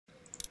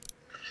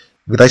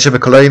Witajcie w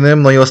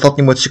kolejnym, no i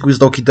ostatnim odcinku z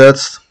Doki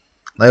Dead.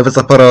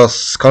 Najwyższa pora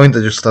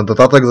skończyć już ten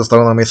dodatek.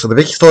 Zostały nam jeszcze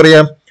dwie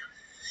historie.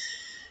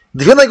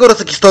 Dwie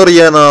najgorsze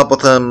historie, no a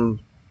potem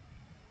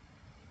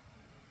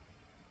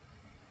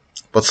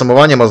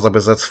podsumowanie można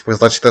by rzec w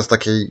postaci też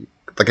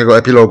takiego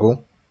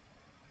epilogu.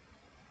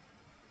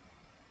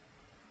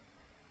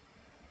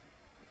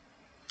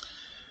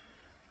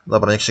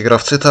 Dobra, niech się gra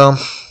wczyta.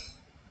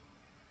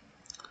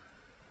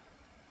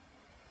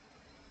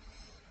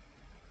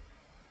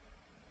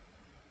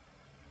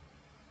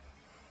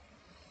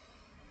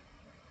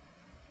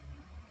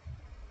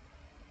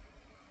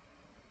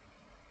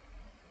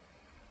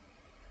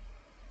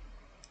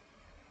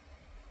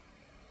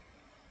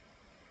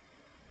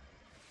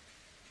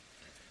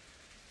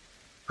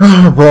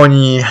 Bo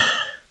oni...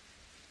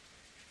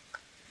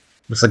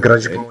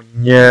 Zagrać, bo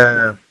nie...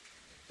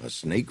 A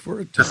snake for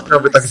a Te tongue.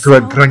 sprawy tak złe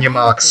jak gronie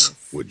Max.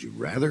 Would you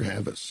rather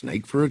have a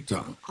snake for a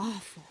tongue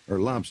Awful. or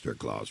lobster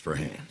claws for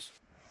hands?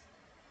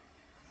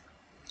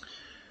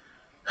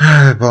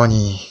 Bo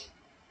oni...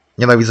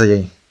 Nienawidzę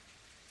jej.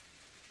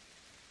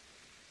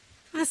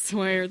 I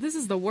swear, this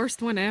is the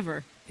worst one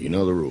ever. You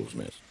know the rules,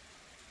 miss.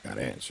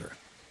 Gotta answer.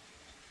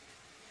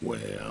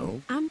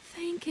 Well, I'm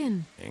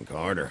thinking. think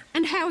harder.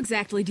 And how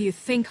exactly do you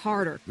think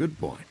harder? Good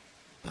point.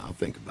 I'll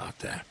think about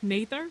that.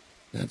 Neither?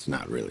 That's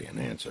not really an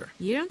answer.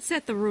 You don't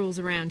set the rules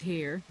around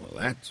here. Well,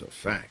 that's a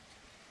fact.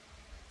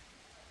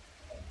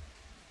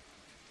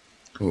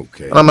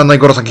 Okay. Ale mam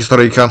najgorszą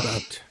historyjkę.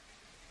 But,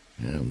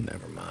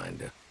 never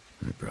mind.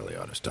 I probably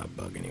ought to stop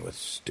bugging you with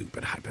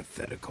stupid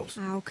hypotheticals.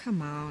 Oh,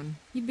 come on.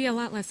 You'd be a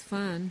lot less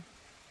fun.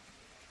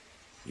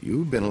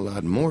 You've been a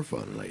lot more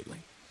fun lately.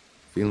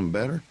 Feeling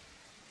better?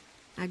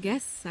 I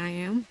guess I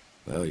am.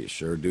 Well, you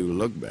sure do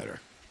look better.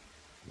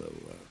 Though,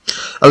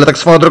 Ale tak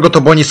swoją drogą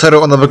to Boni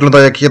serio, ona wygląda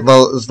jak jedna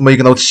z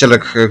moich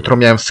nauczycielek, którą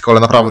miałem w szkole,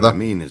 what naprawdę. I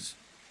mean is,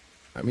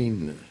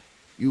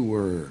 you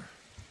were,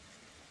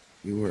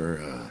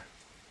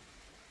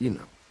 you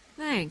know.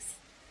 Thanks,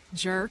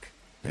 jerk.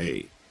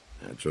 Hey,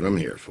 that's what I'm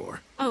here for.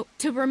 Oh,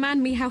 to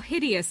remind me how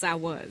hideous I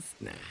was.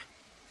 Nah.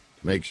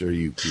 Make sure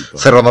you keep up.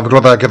 Serio, ona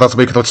wygląda jak jedna z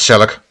moich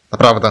nauczycielek.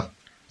 Naprawdę.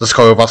 Ze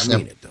szkoły I właśnie.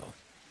 mean it, though.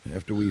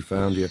 After we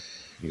found you,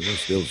 you were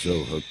still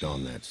so hooked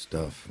on that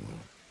stuff. Well,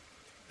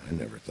 I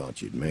never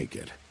thought you'd make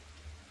it.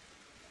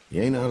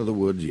 You ain't out of the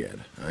woods yet,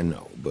 I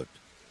know, but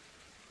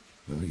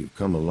well, you've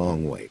come a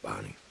long way,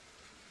 Bonnie,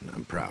 and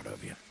I'm proud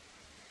of you.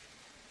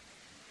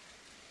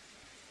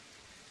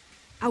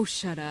 Oh,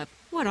 shut up.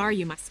 What are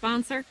you, my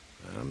sponsor?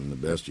 I'm the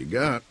best you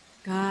got.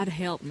 God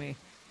help me.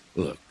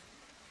 Look,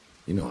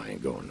 you know I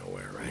ain't going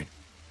nowhere, right?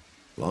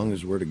 As long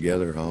as we're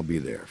together, I'll be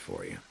there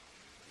for you.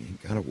 You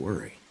ain't gotta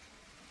worry.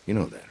 You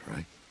know that,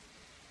 right?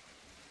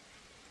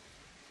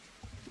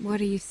 What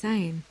are you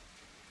saying?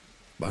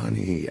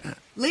 Bonnie,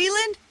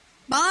 Leland?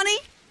 Bonnie?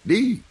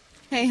 Dee.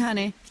 Hey,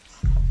 honey.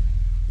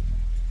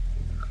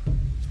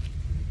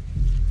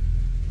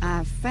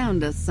 I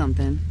found us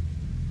something.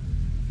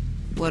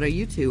 What are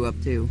you two up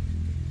to?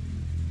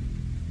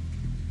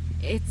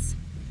 It's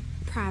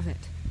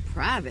private.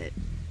 Private?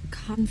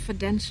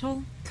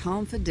 Confidential?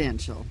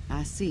 Confidential.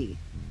 I see.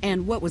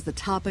 And what was the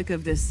topic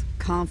of this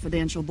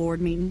confidential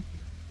board meeting?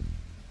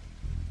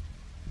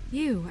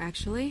 You,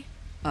 actually.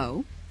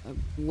 Oh?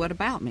 What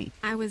about me?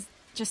 I was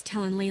just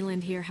telling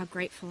Leland here how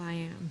grateful I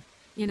am.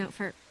 You know,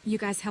 for you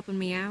guys helping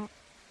me out.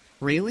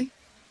 Really?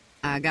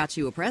 I got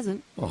you a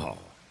present. Oh,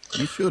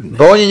 you shouldn't have.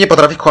 Boni nie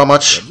potrafi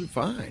kłamać. You're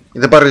fine. I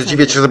tym bardziej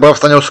dziwię się, że była w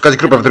stanie oszukać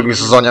grupę w drugim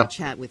sezonie.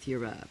 Chat with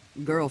your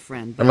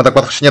girlfriend. Ja tak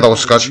łatwo się nie da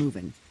oszukać.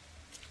 Moving.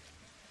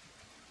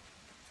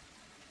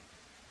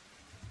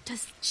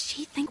 Does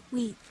she think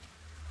we...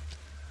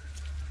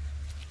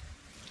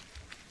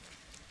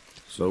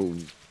 So,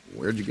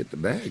 where'd you get the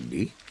bag,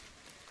 Dee?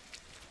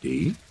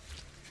 Dee?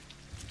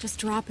 Just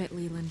drop it,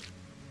 Leland.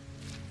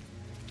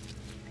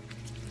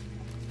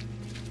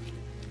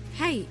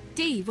 Hey,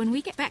 Dee, when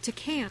we get back to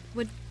camp,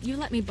 would you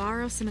let me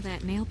borrow some of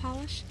that nail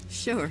polish?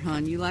 Sure,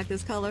 hon. You like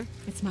this color?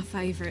 It's my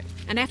favorite.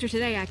 And after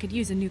today, I could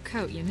use a new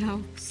coat, you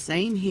know?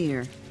 Same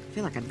here. I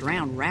feel like a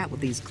drowned rat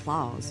with these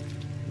claws.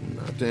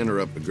 Not to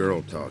interrupt the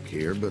girl talk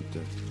here, but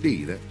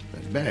Dee, that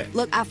bag.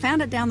 Look, I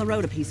found it down the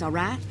road a piece, all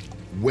right?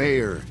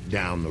 Where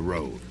down the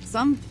road?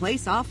 Some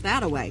place off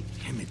that-a-way.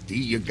 Damn it, Dee,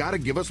 you gotta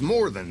give us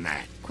more than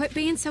that. Quit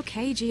being so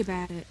cagey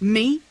about it.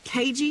 Me?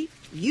 Cagey?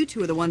 You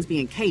two are the ones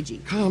being cagey.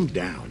 Calm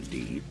down,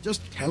 Dee.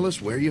 Just tell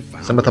us where you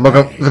found Sobie the to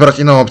mogę bag. wybrać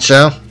inną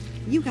opcję.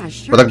 You guys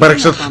sure Bo tak Barek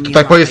gang szedł up on me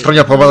tutaj po jej a lot stronie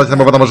lately. opowiadać, no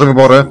bo wiadomo, że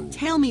wybory.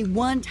 Tell me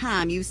one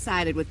time you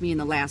sided with me in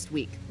the last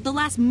week. The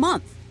last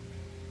month.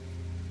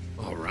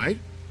 All right.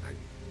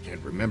 I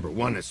can't remember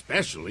one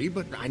especially,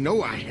 but I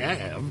know I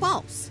have.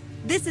 False.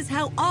 This is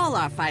how all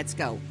our fights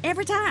go.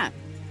 Every time.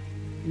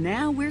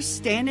 Now we're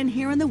standing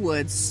here in the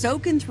woods,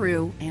 soaking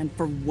through, and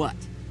for what?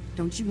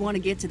 Don't you want to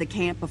get to the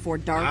camp before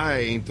dark? I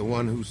ain't the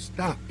one who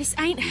stopped. This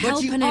ain't But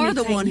helping you are the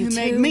anything, one who you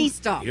made two. me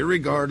stop.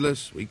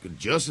 Irregardless, we could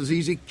just as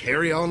easy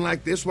carry on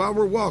like this while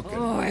we're walking.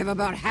 Oh, I've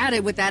about had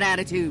it with that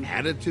attitude.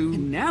 Attitude?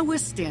 And now we're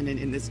standing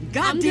in this I'm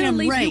gonna goddamn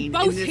leave you rain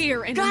both in this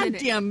here in a minute.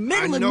 goddamn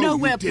middle I of know you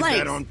nowhere did place.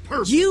 that on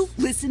purpose. You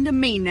listen to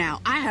me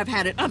now. I have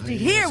had it up to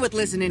here with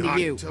listening to Not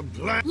you. to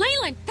blame.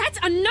 Leland, that's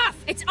enough!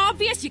 It's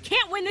obvious you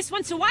can't win this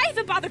one, so why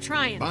even bother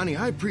trying? Bonnie,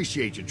 I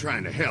appreciate you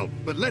trying to help,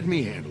 but let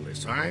me handle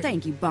this, all right?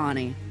 Thank you,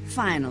 Bonnie.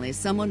 Finally,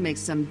 someone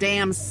makes some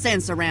damn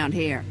sense around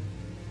here.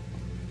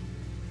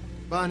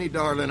 Bonnie,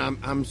 darling,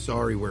 I'm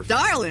sorry we're...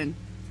 Darling,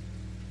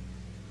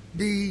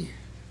 Dee,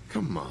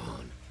 come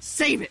on.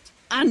 save it.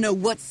 I know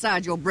what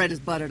side your bread is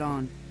buttered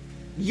on.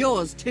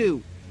 Yours,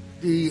 too.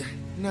 Dee,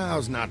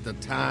 now's not the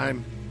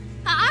time.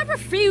 I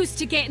refuse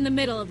to get in the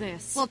middle of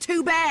this. Well,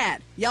 too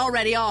bad. You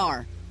already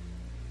are.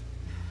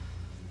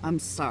 I'm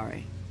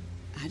sorry.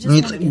 I just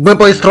Nic, wanna get byłem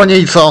po jej some stronie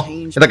i co?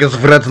 change I tak jest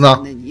wredna.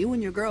 and then you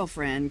and your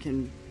girlfriend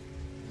can...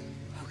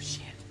 Oh,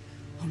 shit.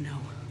 Oh, no.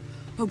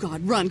 Oh,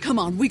 God, run. Come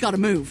on. We gotta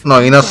move.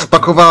 No i nas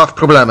spakowała w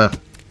problemy.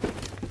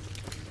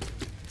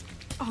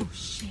 Oh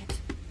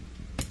shit.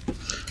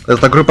 To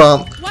jest ta grupa...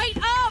 Wait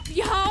up,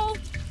 yo!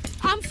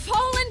 I'm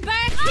falling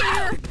back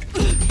here!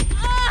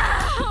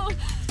 Oh!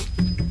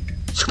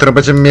 z którą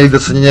będziemy mieli do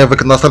czynienia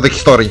w następnej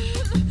historii.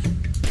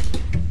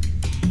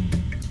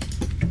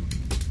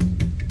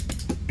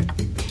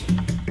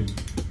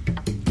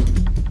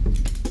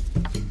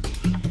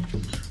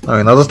 No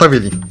i nas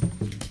zostawili.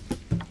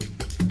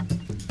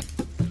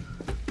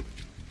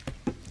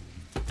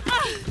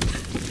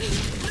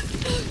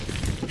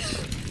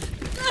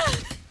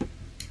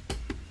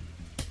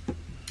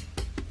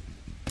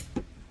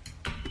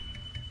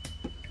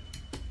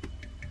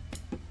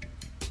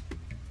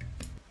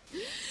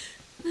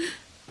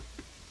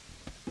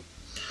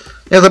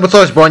 Nie, żeby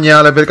coś, bo nie,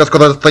 ale wielka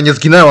szkoda, że tutaj nie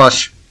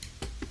zginęłaś.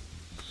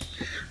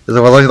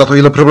 Zauważanie na to,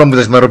 ile problemów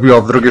żeś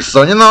narobiła w drugiej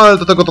sezonie, no ale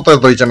do tego to też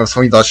dojdziemy w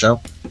swoim czasie.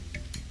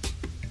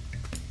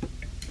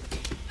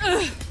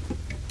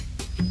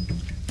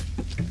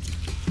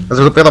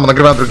 Zresztą wiadomo,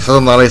 nagrywam drugi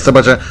sezon, no ale jeszcze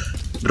będzie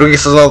drugi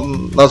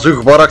sezon na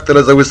złych worach,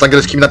 tyle że z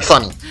angielskimi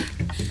napisami.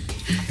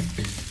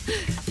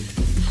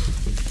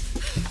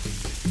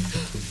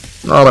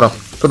 Dobra,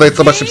 tutaj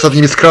trzeba się przed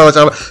nimi skrać,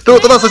 ale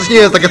to na zasadzie nie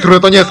jest takie trudne,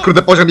 to nie jest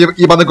kurde poziom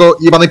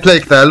jebanej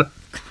Plague Tale,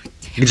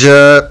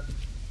 gdzie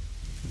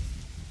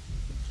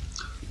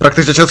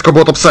praktycznie ciężko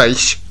było to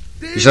przejść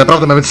i się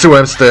naprawdę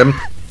męczyłem z tym,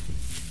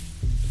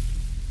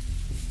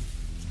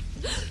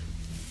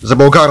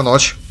 żeby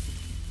ogarnąć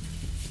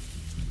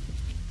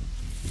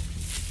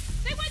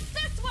They went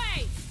this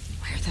way!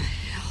 Where the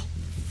hell?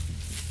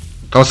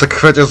 tą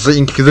sekwencję z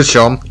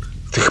inkwizycją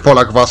w tych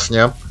polach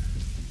właśnie.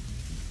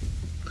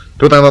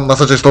 Tutaj na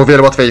zasadzie jest to o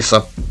wiele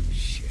łatwiejsze.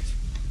 Shit.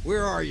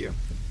 Where are you?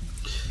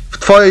 W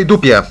twojej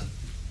dupie.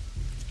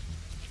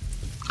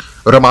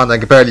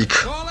 Romanek, Belik.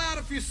 Call out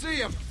if you see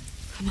him.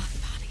 Come on,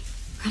 Bonnie.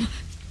 Come on.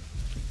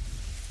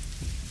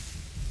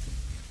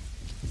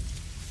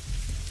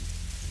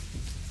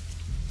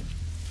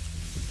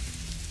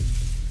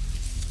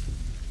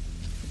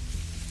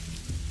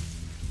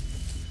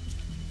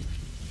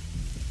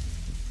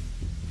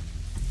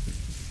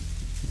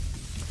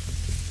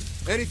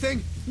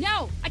 Anything?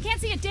 No, I can't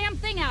see a damn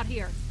thing out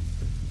here.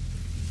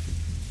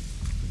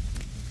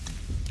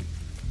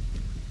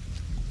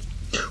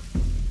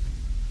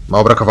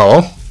 Mało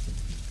brakowało.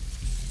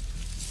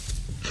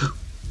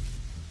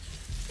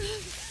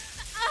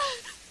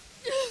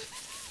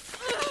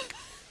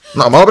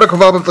 No, mało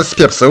brakowało, bym coś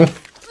spieprzył.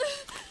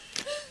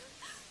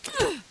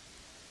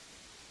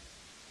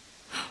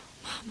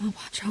 Mama,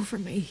 watch over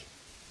me.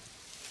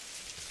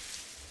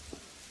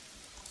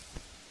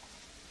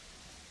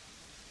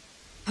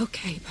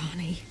 Okay,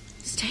 Bonnie.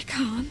 Stay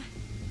calm.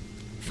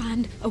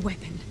 Find a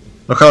weapon.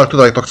 No chyba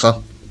tutaj to chcę.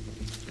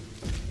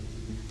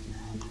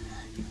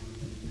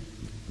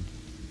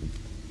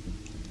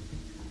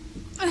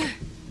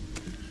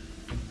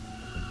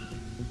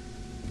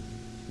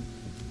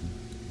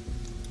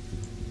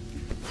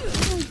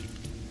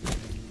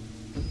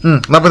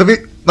 Nawet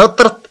nawet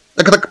teraz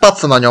jak tak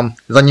patrzę na nią,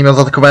 zanim ją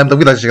zaatakowałem, to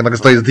widać, że jednak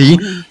to jest Dee.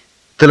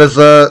 Tyle,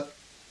 że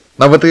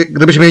nawet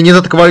gdybyśmy jej nie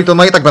zaatakowali, to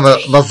ona i tak by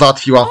nas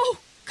załatwiła. Oh,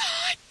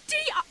 God,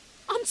 Dee,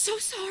 I'm so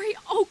sorry.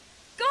 Oh,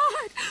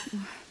 God.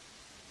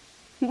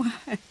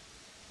 Why?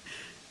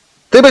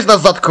 Ty byś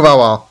nas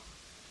zaatakowała.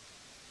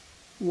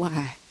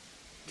 Why?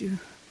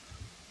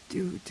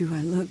 Do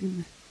I look...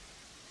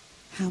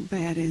 How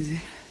bad is it?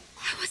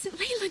 Why wasn't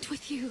Leland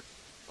with you?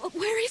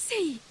 Where is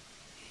he?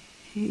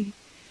 He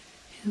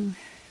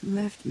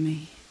left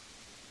me.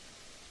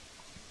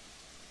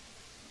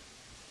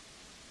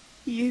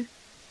 You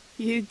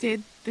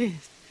did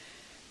this.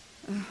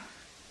 Oh,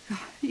 God,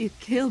 you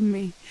killed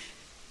me.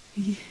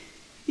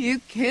 You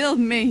killed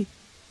me.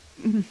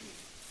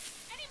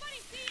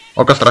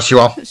 Oko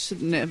straciła. I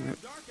should never.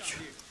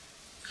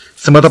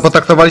 W sumie to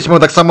potraktowaliśmy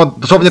tak samo,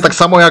 dosłownie tak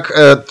samo jak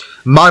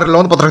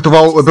Marlon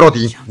potraktował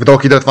Brody w The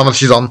Walking Dead Final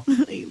Season.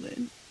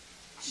 Leland.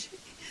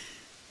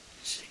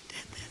 She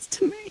did this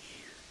to me.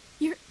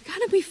 You're gonna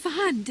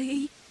fine,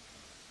 Dee.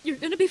 You're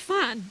gonna be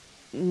fine.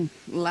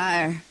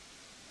 Liar.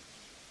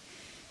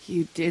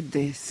 You did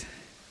this.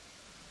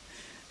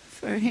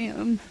 For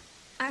him.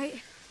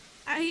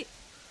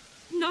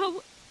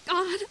 No,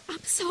 God,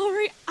 I'm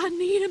sorry. I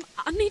need him.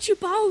 I need you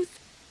both.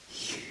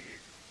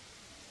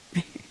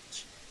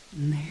 Bitch.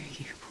 And there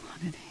you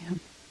wanted him.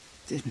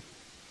 Didn't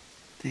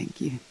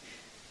think you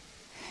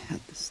had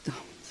the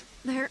stones.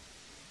 There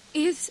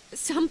is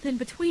something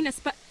between us,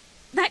 but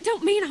that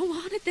don't mean I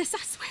wanted this. I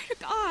swear to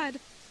God.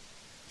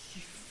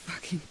 You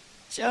fucking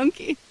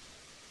junkie.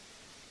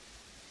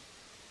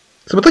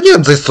 Chyba to nie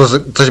wiem,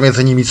 coś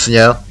między nimi, czy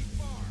nie.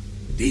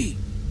 Dee,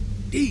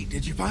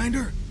 did you find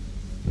her?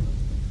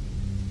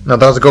 No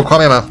teraz go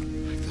kłamiemy. I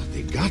thought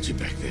they got you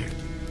back there.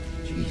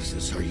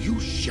 Jesus, are you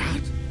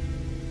shot?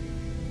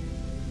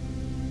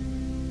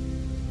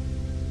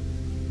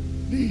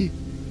 Dee,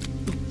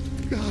 oh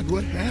God,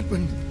 what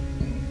happened?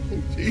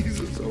 Oh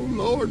Jesus, oh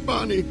Lord,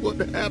 Bonnie, what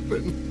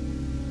happened?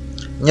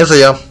 Nie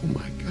żyje. Oh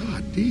my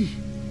God, Dee,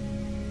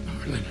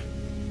 darling,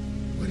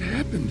 what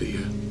happened to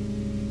you?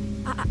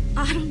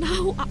 I don't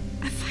know.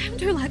 I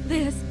found her like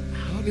this.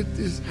 How did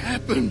this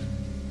happen?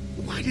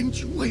 Why didn't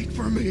you wait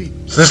for me?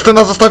 Przecież ty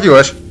nas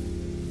zostawiłeś.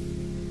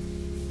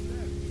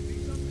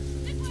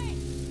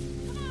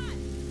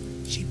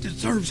 She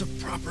deserves a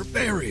proper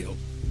burial.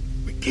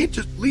 We can't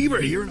just leave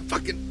her here in a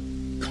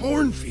fucking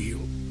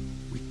cornfield.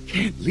 We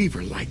can't leave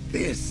her like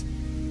this.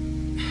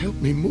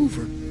 Help me move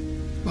her.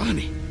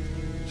 Bonnie,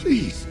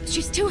 please.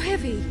 She's too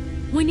heavy.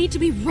 We need to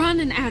be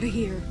running out of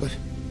here. But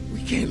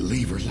we can't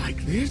leave her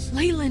like this.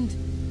 Leland.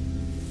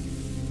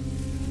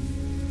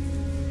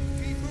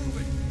 Keep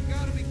moving.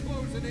 Gotta be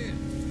closing in.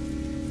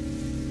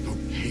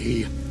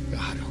 Okay,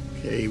 God,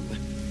 okay. But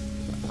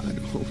I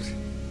don't...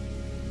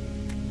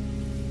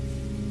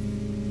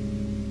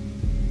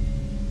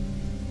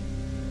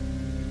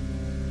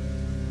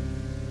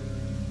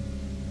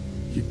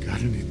 You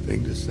got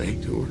anything to say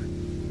to her?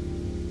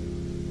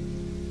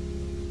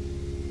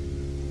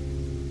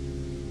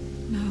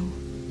 No.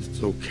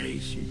 It's okay.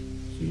 She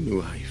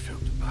knew how you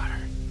felt about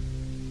her.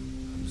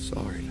 I'm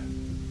sorry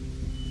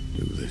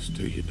to do this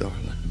to you,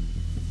 darling.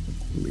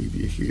 Leave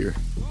you here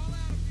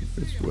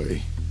this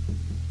way.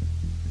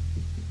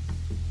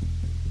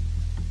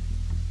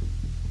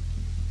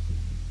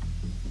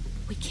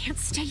 We can't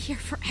stay here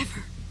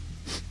forever.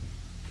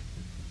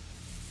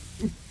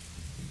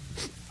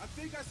 I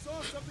think I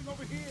saw something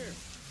over here.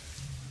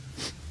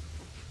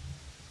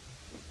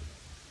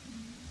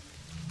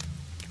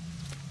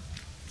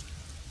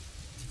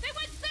 They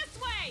went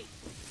this way!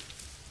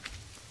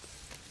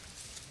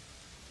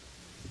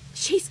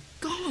 She's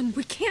gone.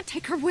 We can't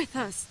take her with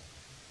us.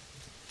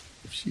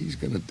 If she's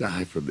gonna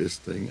die for this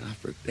thing, I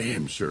for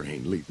damn sure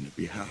ain't leaving it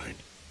behind.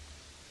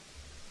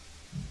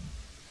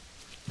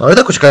 No i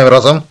tak uciekają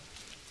razem.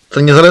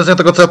 To niezależnie od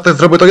tego, co ja tutaj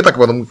zrobię, to i tak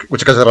będą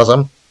uciekać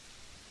razem.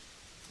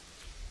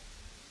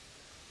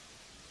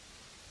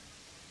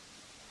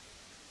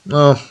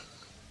 No.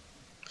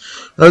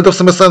 No i to w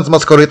sumie sens ma,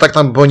 skoro i tak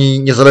nam Bonnie,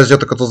 niezależnie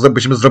od tego, co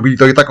byśmy zrobili,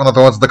 to i tak ona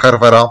dołączy do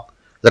Carvera.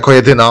 Jako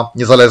jedyna,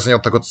 niezależnie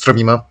od tego, co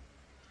zrobimy.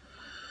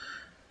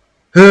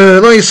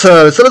 No i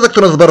Cel, za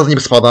którą bardzo nie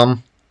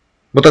spadam.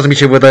 Bo też mi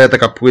się wydaje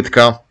taka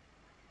płytka.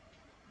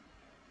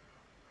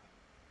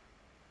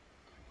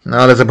 No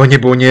ale żeby nie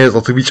było, nie jest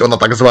oczywiście ona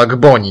tak zła jak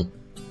Bonnie.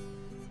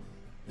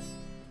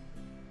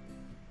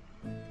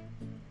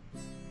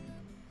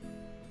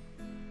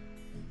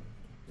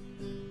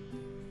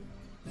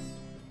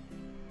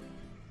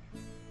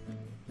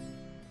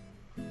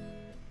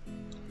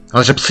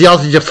 Ona się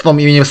przyjaźni dziewczyną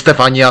imieniem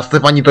Stefani, a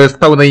Stefani to jest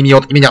pełne imię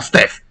od imienia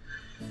Stef.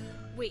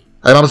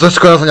 Ale mam złe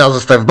szkolenia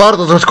ze Stef,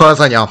 bardzo złe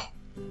szkolenia.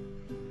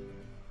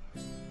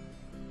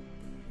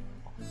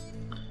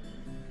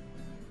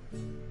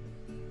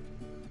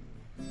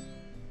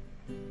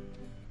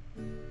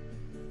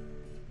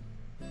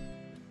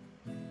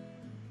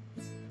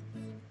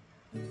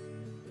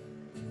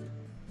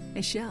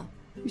 Hey, Shell,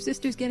 your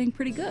sister's getting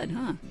pretty good,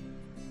 huh?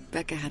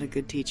 Becca had a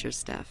good teacher,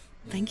 Steph.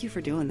 Thank you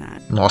for doing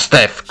that. No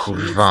Stef, She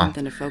needs kurwa.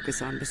 something to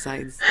focus on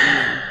besides,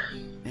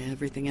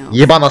 everything else.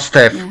 Jebana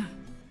Stef. Yeah.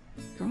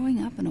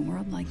 Growing up in a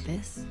world like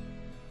this,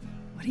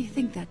 what do you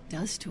think that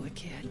does to a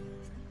kid?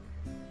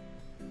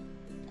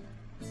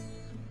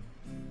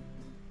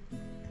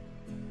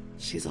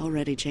 She's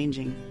already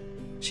changing.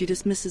 She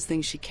dismisses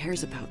things she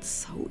cares about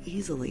so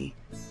easily.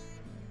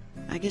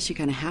 I guess you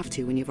kind of have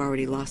to when you've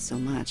already lost so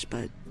much,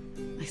 but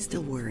I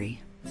still worry.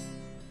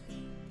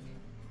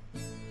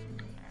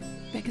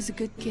 Becca's a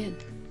good kid.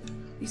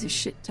 These are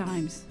shit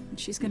times, and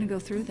she's gonna go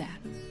through that.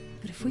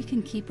 But if we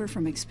can keep her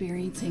from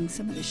experiencing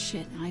some of the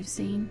shit I've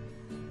seen...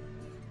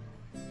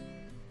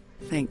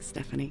 Thanks,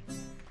 Stephanie.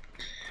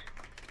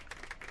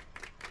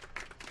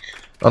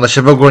 One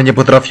się w ogóle nie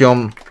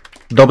potrafią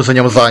dobrze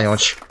nią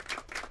zająć.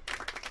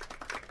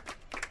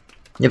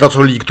 Nie to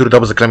co Lee, który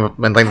dobrze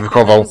Clementine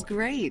wychował. That was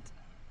great.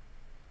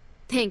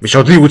 Thanks. By się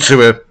od Lee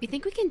uczyły. You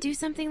think we can do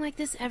something like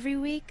this every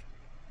week?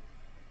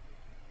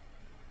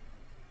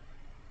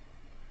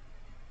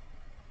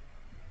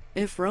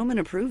 If Roman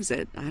approves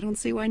it, I don't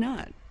see why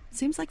not.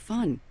 Seems like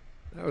fun.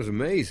 That was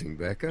amazing,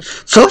 Becca.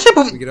 Co się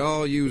We could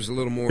all use a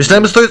little more.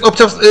 Myślałem, że to jest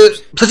opcja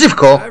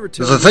przeciwko.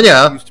 Że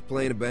nie. Used to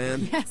play in a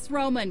band. Yes,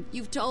 Roman,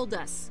 you've told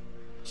us.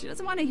 She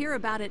doesn't want to hear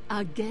about it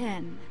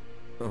again.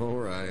 All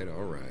right,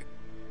 all right.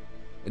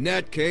 In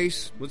that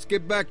case, let's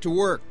get back to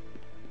work.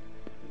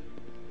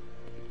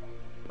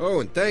 Oh,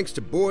 and thanks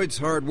to Boyd's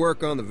hard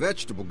work on the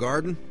vegetable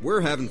garden,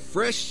 we're having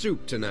fresh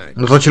soup tonight.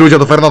 No to ci ludzie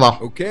do Fernanda.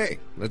 Okay,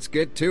 let's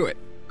get to it.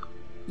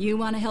 You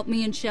want to help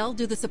me and Shell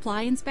do the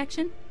supply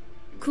inspection?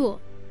 Cool.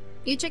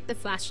 You check the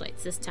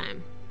flashlights this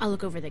time. I'll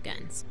look over the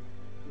guns.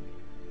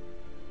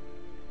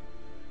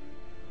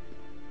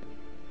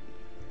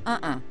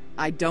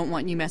 I don't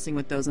want you messing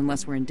with those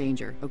unless we're in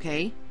danger,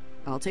 okay?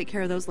 I'll take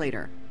care of those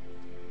later.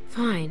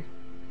 Fine.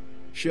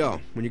 Shell,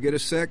 when you get a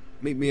sec,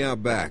 meet me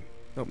out back.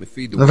 Help me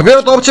feed the No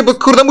wybieram tą opcję, bo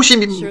kurde musi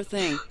mi Sure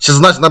thing. się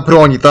znać na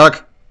broni,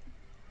 tak?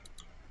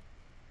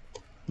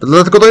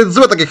 Dlatego to jest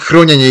złe takie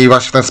chronienie jej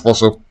właśnie w ten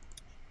sposób.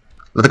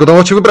 Dlatego tą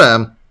opcję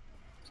wybrałem.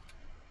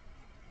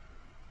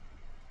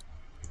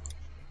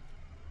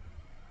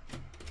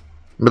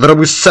 Będę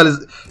robił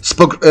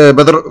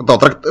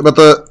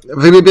będę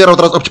wybierał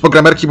teraz opcję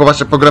programerki, bo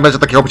właśnie programerze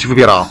takie opcje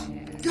wybiera.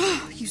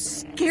 You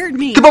scared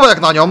me. Typowo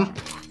jak na nią.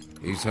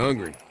 He's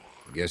hungry.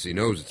 Guess he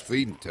knows it's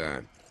feeding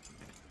time.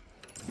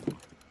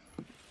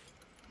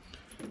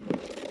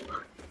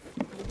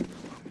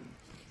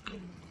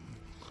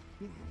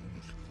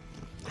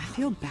 I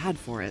feel bad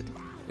for it.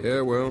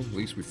 Yeah, well, at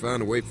least we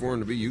found a way for him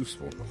to be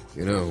useful.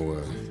 You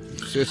know,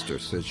 your sister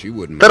said she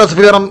wouldn't. Teraz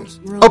wybieram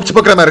opcję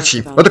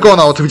programerci. Bo tylko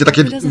ona oczywiście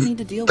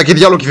takie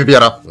dialogi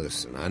wybiera.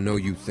 Listen, I know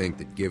you think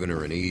that giving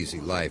her an easy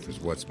life is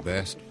what's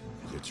best,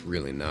 but it's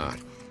really not.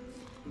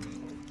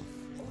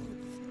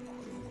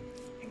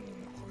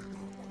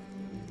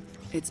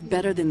 It's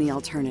better than the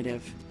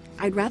alternative.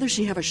 I'd rather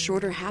she have a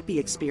shorter, happy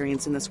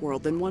experience in this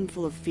world than one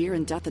full of fear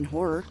and death and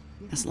horror.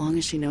 As long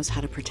as she knows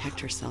how to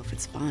protect herself,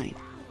 it's fine.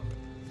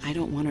 I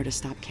don't want her to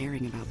stop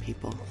caring about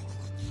people.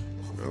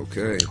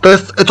 Okay. To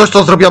jest coś,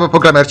 co zrobiłaby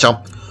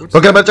programercia.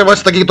 Programercia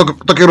właśnie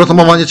takie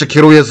rozumowanie cię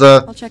kieruje,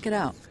 że I'll check it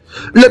out.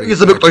 lepiej,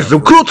 żeby ktoś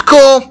żył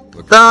krótko,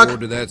 tak?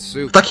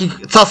 W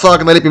takich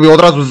czasach najlepiej by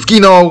od razu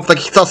zginął, w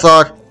takich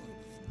czasach.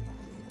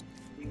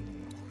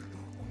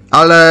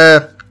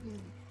 Ale...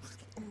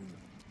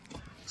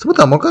 Co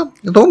tam mogę?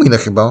 Ja to ominę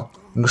chyba.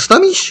 Muszę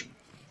tam iść?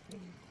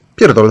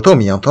 Pierdolę, to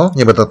omijam to.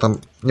 Nie będę tam...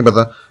 Nie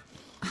będę...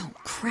 Oh,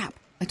 crap.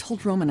 I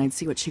told Roman I'd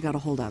see what she got a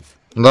hold of.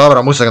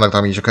 Dobra, muszę jednak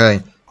tam iść, okej.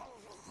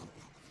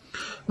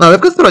 No ale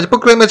w każdym razie,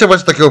 pokrojmecie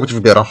właśnie takiego być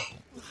wybiera.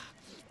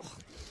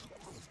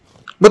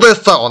 Bo to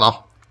jest cała ona.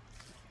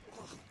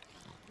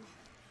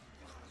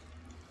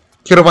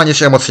 Kierowanie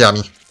się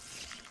emocjami.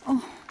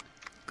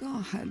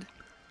 God.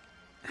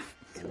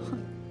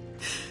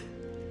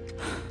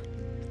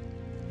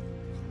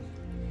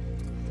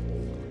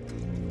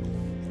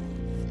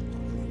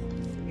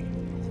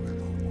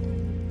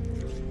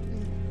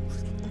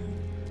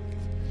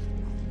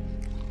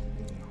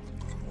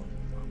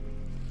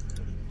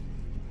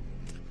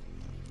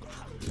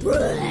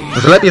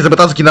 Że lepiej, żeby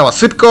ta zginęła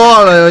szybko,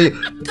 ale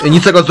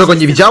niczego złego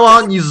nie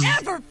widziała,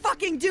 Never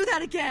fucking do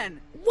that again!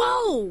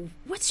 Whoa!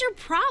 What's your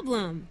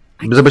problem?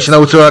 żeby się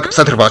nauczyła jak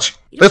przetrwać.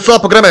 To jest cała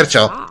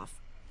programercia. Off.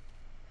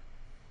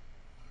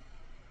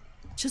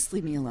 Just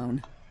leave me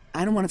alone. I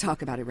don't want to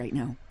talk about it right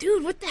now.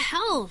 Dude, what the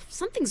hell?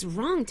 If something's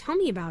wrong, tell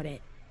me about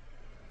it.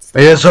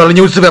 Jezu, ale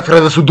nie używaj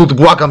Fredesu Dud,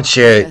 błagam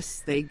cię.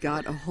 Yes, they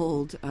got a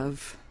hold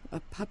of a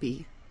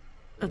puppy.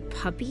 A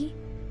puppy?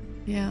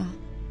 Yeah.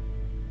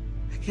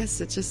 I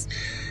guess it just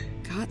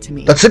got to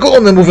me. Dlaczego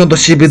one mówią do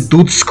siebie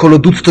Dud, skoro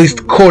Dud to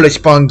jest koleś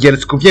po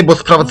angielsku? Wiem, bo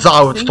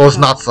sprawdzałem, co to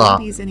oznacza.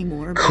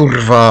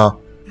 Kurwa.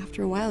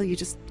 After a while, you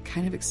just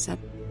kind of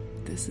accept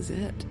this is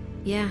it.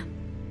 Yeah.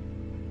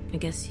 I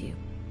guess you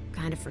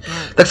kind of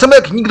forget. Tak samo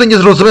jak nigdy nie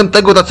zrozumiem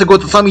tego, dlaczego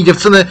czasami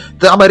dziewczyny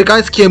te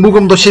amerykańskie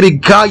mówią do siebie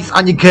guys,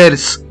 a nie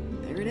girls.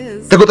 There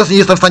it is. Tego też nie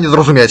jestem w stanie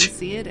zrozumieć. You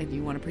see it and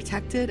you want to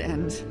protect it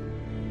and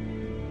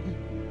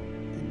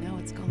now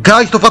it's gone.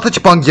 Guys to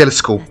faceci po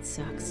angielsku. That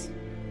sucks.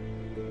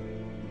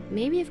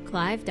 Maybe if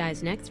Clive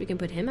dies next, we can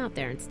put him out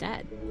there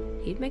instead.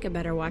 He'd make a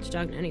better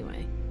watchdog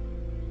anyway.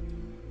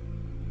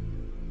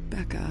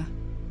 Becca.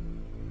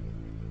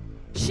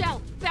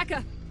 Shell,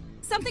 Becca,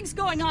 something's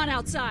going on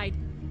outside.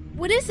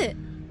 What is it?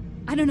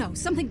 I don't know,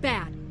 something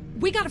bad.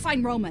 We gotta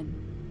find Roman.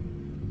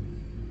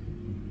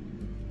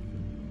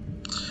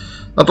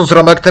 No to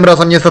Romek, tym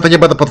razem niestety nie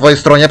będę po twojej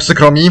stronie,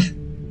 przykro mi.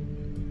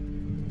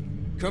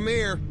 Come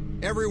here,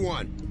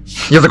 everyone.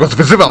 Ja tego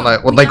wyzywam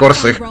od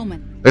najgorszych. Roman.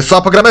 To jest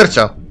cała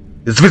programercia.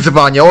 Jest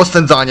wyzywanie,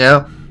 oszczędzanie,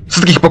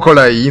 wszystkich po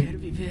kolei.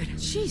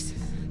 Jesus.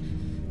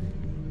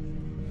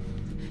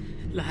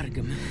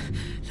 Largam.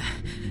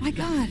 My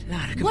God,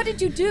 what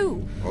did you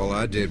do? All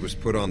I did was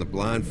put on the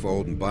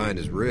blindfold and bind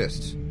his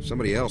wrists.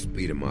 Somebody else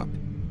beat him up.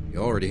 He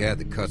already had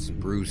the cuts and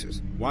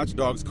bruises.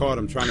 Watchdogs caught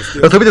him trying to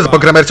steal. Ja to widzę, że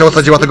programercia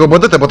osadziła tego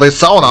bandytę, bo to jest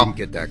cała ona. Didn't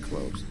get that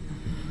close.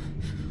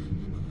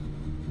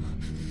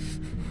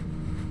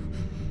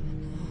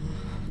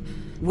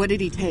 What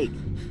did he take?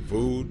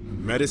 Food,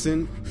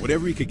 medicine,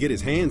 whatever he could get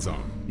his hands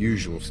on.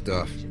 Usual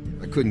stuff.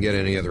 I couldn't get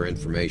any other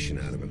information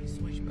out of him.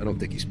 I don't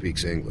think he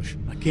speaks English.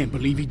 I can't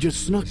believe he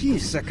just snuck in.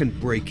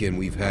 Second break-in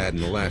we've had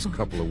in the last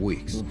couple of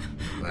weeks.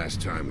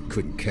 Last time we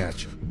couldn't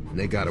catch him, and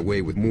they got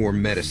away with more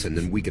medicine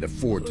than we could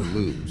afford to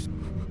lose.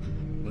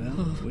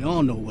 Well, we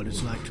all know what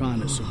it's like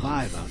trying to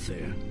survive out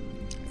there.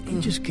 He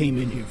just came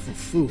in here for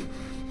food.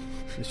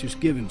 Let's just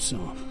give him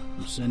some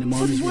and send him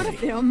on his way. What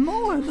if there are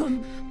more of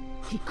them?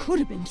 He could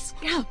have been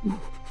scouting.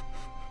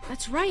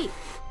 That's right.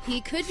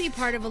 He could be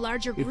part of a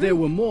larger group. If there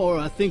were more,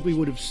 I think we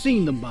would have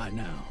seen them by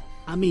now.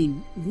 I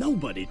mean,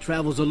 nobody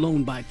travels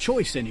alone by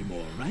choice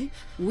anymore, right?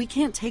 We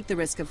can't take the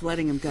risk of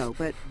letting him go,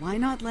 but why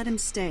not let him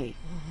stay?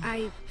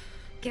 I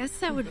guess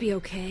that would be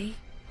okay.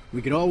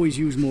 We could always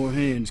use more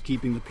hands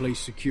keeping the place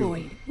secure.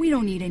 Boyd, we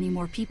don't need any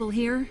more people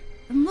here.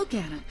 And look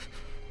at him.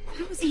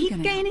 How is he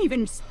gonna... can't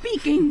even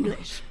speak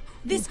English.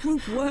 This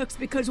group works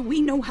because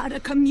we know how to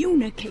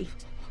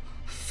communicate.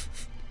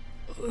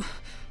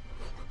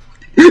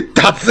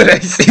 That's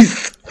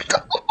racist!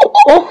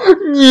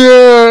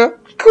 Nie!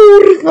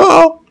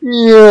 Kurwa!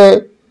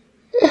 Nie!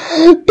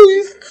 To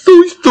jest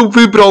coś, co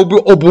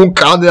wybrałby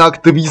obłąkany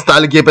aktywista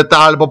LGBT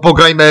albo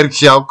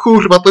pograjmercia.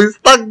 Kurwa, to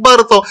jest tak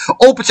bardzo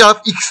obcia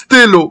w ich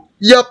stylu.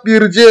 Ja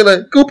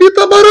pierdzielę.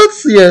 Kobieta ma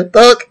rację,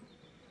 tak?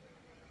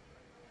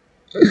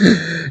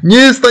 Nie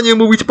jest w stanie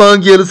mówić po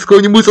angielsku,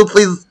 oni muszą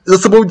tutaj ze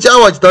sobą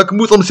działać, tak?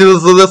 Muszą się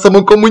ze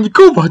sobą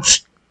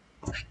komunikować.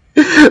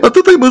 A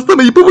tutaj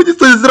możemy i powiedzieć,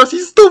 co jest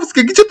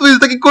rasistowskie. Gdzie tu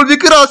jest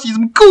jakikolwiek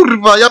rasizm?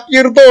 Kurwa, ja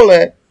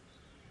pierdolę.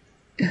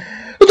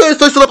 No to jest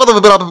coś, co na pewno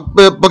wybrała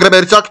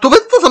pograjmercia, która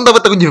czasem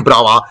nawet tego nie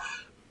wybrała.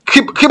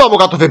 Chyba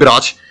mogła to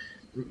wybrać.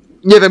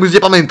 Nie wiem, już nie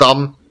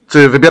pamiętam,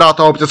 czy wybierała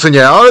tą opcję, czy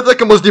nie, ale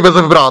takie możliwe,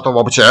 że wybrała tą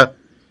opcję.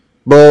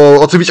 Bo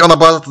oczywiście ona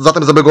była za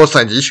tym, żeby go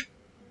osądzić.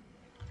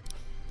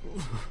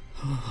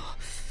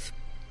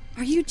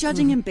 Are you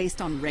judging him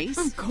based on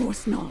race? Of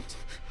course not.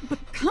 But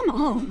come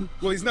on.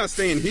 Well, he's not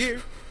staying here.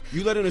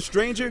 You let in a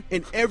stranger,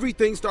 and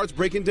everything starts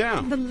breaking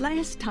down. The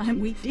last time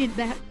we did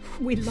that,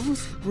 we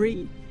lost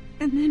Bree.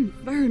 And then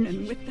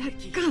Vernon with that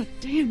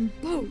goddamn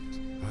boat.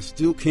 I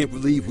still can't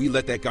believe we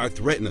let that guy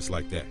threaten us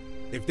like that.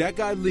 If that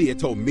guy Lee had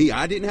told me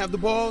I didn't have the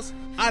balls,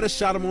 I'd have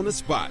shot him on the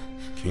spot.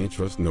 Can't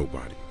trust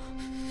nobody.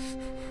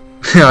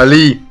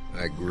 Lee.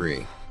 I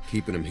agree.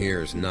 Keeping him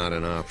here is not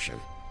an option.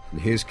 In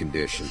his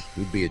condition,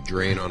 he'd be a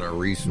drain on our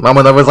resources.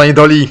 Mamy nawiązanie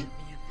do Lee.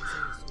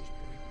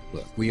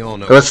 Look, we all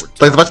know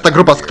To jest właśnie ta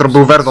grupa, z którą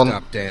był Vernon.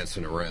 Stop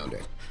dancing around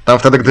it. Tam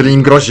wtedy, gdy Lee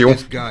im groził. Let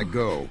this guy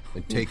go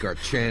and take our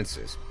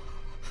chances,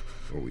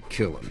 or we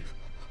kill him.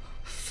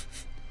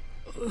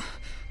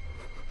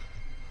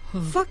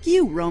 Fuck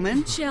you,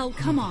 Roman. Jill,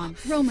 come on.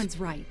 Roman's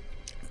right.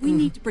 We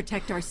need to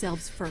protect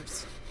ourselves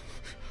first.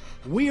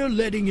 We're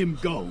letting him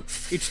go.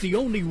 It's the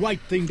only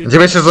right thing to do.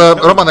 Dziwię się, że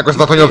Roman jakoś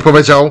na to nie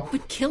odpowiedział.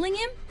 But killing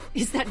him?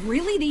 Is that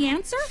really the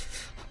answer?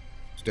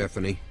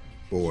 Stephanie,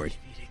 Boyd,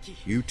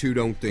 you two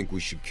don't think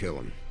we should kill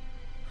him.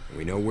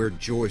 We know where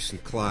Joyce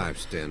and Clive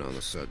stand on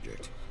the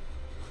subject.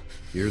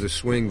 You're the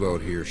swing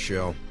vote here,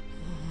 Shell.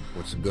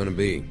 What's it gonna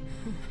be?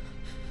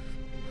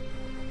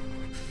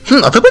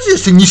 A co będzie,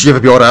 jeśli nic się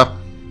wybiorę?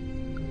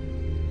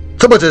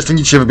 Co będzie, jeśli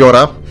nic się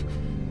wybiorę?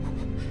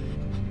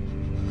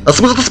 A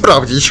co może to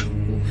sprawdzić?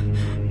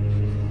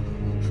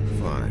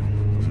 Fine,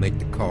 I'll make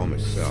the call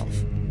myself.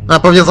 A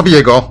pewnie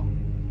zabiję go.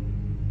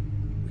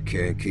 We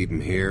can't keep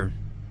him here,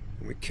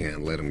 and we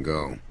can't let him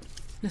go.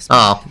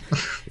 A.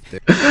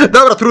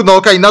 Dobra, trudno,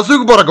 okej. Na złych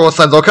wyborach go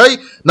osądzę, okej?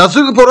 Na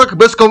złych wyborach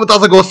bez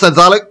komentarza go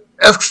osądzę, ale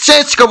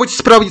chciałem ciekawości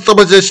sprawdzić, co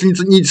będzie, jeśli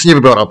nic nie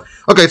wybiorę.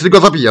 Okej, czyli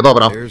go zabiję,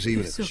 dobra. There's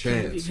even a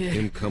chance of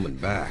him coming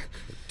back,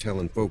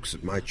 telling folks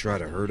that might try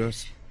to hurt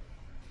us.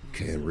 We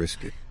can't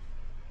risk it.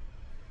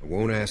 I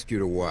won't ask you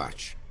to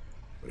watch,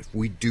 but if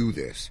we do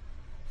this,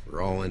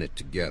 we're all in it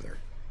together.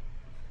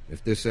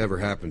 If this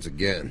ever happens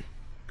again,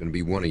 it's gonna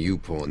be one of you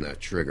pulling that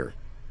trigger.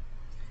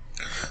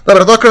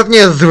 Dobra, to akurat nie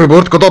jest zły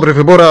wybór, tylko dobry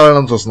wybór,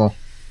 ale no cóż, no.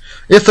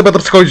 Jeszcze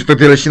będę schodzić do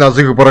tyle, jeśli na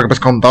złych wyborach bez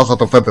komentarza,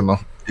 to wtedy, no.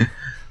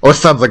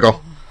 Oszczędzę go.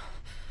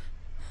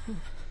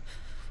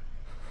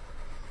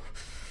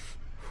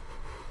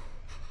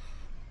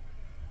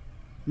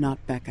 Not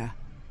Becca.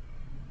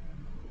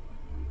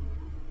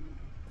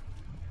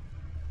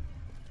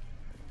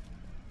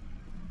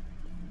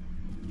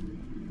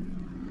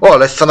 O,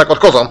 ale scena pod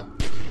kozą.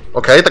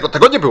 Okej,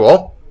 tego nie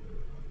było.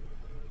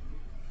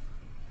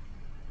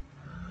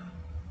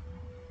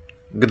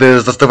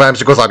 Gdy zdecydowałem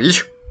się go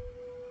zabić.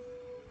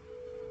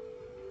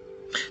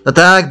 No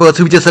tak, bo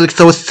oczywiście Sel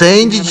chciał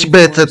sędzić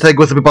Becę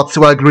tego, żeby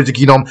patrzyła, jak ludzie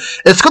giną.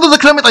 Szkoda, że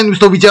Clementine już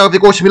to widziała w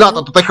wieku 8 lat,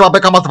 a tutaj chyba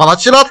Becca ma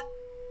 12 lat?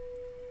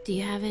 Do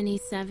you have any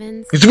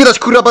sevens? Już widać,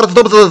 kurwa,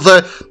 bardzo dobrze,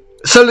 że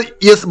Sel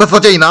jest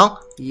beznadziejna.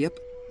 Yep.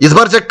 Jest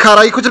bardziej jak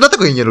Kara i chociaż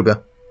dlatego jej nie lubię.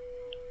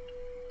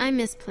 I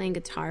miss playing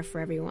guitar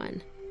for everyone.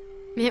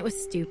 It was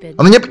stupid.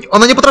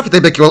 Ona nie potrafi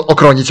tej Becky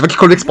ochronić w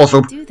jakikolwiek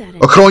sposób.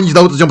 Ochronić,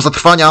 nauczyć ją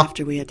przetrwania.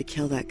 After we had to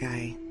kill that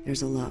guy,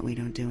 there's a lot we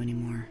don't do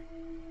anymore.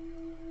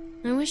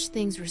 I wish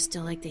things were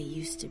still like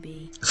they used to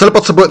be. Sel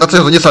potrzebuje, znaczy,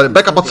 że nie Sel,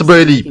 Becca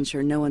potrzebuje Lee.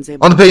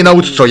 On by jej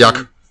nauczyć co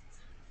jak.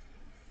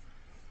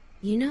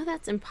 You know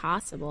that's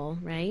impossible,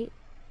 right?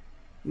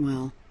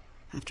 Well,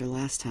 after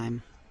last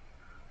time,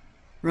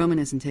 Roman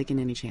isn't taking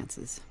any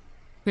chances.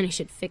 And I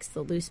should fix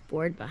the loose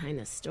board behind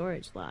the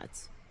storage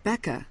lots.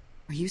 Becca,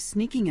 are you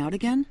sneaking out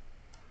again?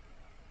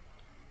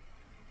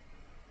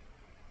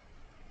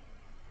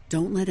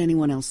 Don't let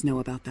anyone else know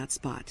about that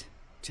spot,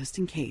 just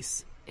in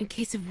case. In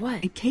case of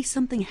what? In case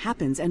something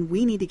happens and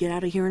we need to get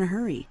out of here in a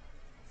hurry.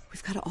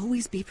 We've got to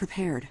always be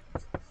prepared.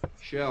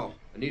 Shell,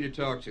 I need to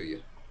talk to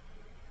you.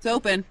 It's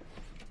open.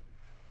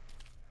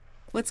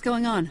 What's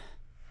going on?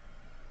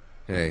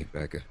 Hey,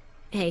 Becca.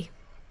 Hey.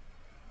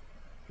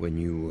 When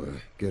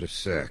you get a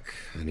sec,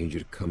 I need you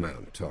to come out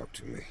and talk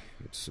to me.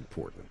 It's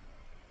important.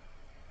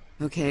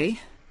 Okay.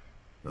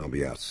 I'll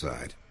be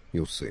outside.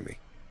 You'll see me.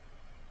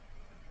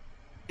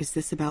 Is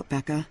this about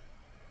Becca?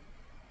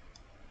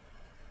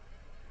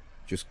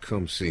 Just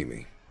come see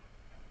me.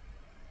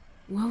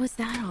 What was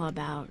that all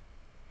about?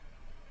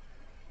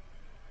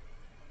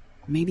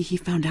 Maybe he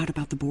found out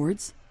about the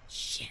boards?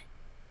 Shit.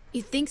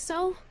 You think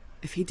so?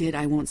 If he did,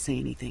 I won't say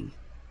anything.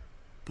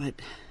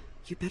 But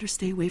you better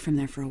stay away from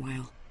there for a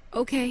while.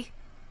 Okay.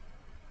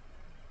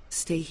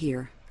 Stay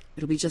here.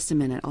 It'll be just a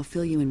minute. I'll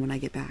fill you in when I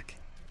get back.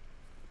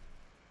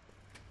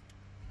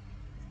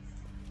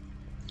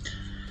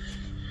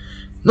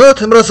 No,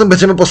 tym razem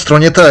będziemy po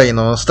stronie tej,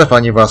 no,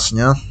 Stefani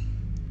właśnie.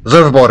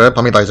 Złe wybory,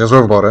 pamiętajcie,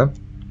 złe wybory.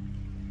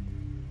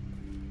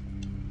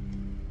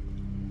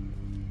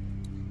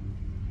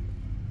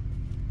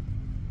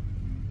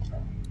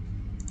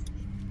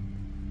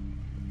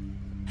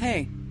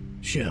 Hey.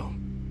 Shell,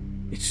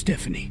 it's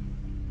Stephanie.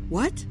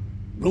 What?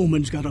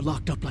 Roman's got her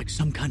locked up like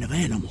some kind of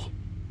animal.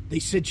 They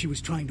said she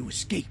was trying to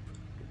escape.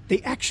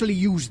 They actually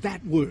used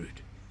that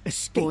word.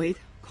 Escape. Boyd,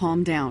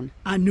 calm down.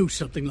 I knew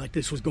something like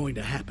this was going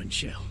to happen,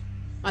 Shell.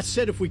 I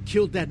said if we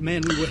killed that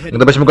man, we were headed...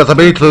 Gdybyśmy go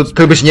zabili, to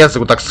ty byś nie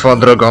zygł tak swoją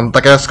drogą.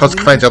 Taka jest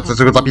konsekwencja,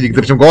 to go zabili,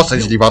 gdybyśmy go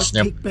osądzili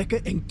właśnie.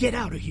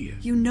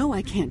 You know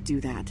I can't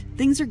do that.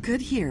 Things are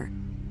good here.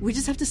 We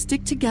just have to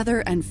stick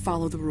together and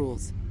follow the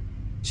rules.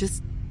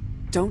 Just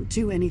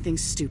don't do anything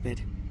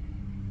stupid.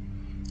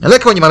 Ale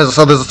jakie oni mają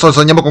zasady,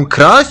 że nie mogą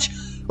kraść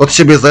od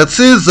siebie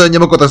zecy, że nie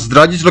mogą też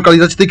zdradzić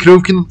lokalizacji tej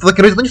kryjówki, no to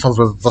takie razie to nie są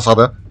złe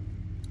zasady.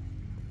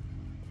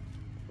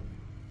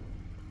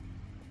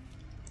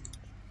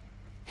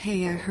 Hey,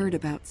 I heard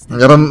about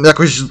Ja bym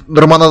jakoś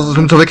Romana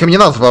złym człowiekiem nie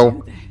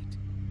nazwał.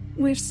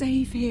 We're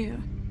safe here.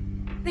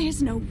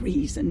 There's no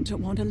reason to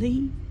want to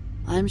leave.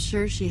 I'm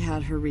sure she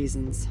had her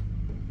reasons.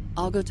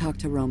 I'll go talk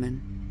to Roman.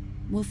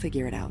 We'll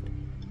figure it out.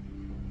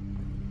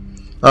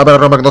 Dobra,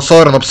 Romek, no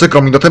sorry, no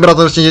przykro mi, no tym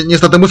razem się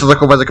niestety muszę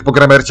zachować jak po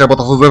Gramercie, bo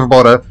to są złe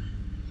wybory.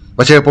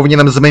 Właściwie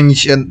powinienem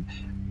zmienić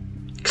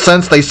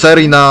sens tej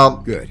serii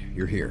na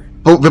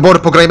wybory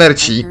po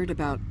Gramerci.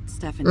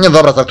 Nie,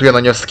 dobra, żartuję, no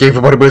nie wszystkie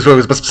wybory były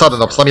złe, bez przesady,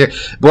 no przynajmniej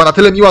była na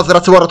tyle miła, że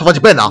raczyła ratować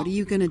Bena. What are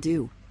you gonna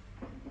do?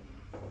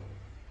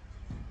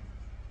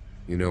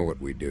 You know what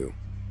we do.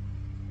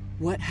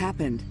 What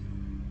happened?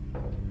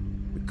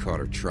 We caught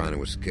her trying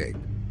to escape.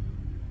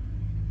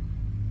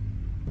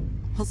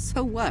 Well,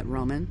 so what,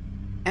 Roman?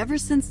 Ever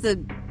since the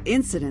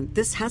incident,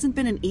 this hasn't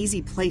been an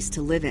easy place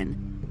to live in.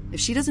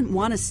 If she doesn't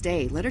want to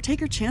stay, let her take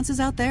her chances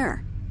out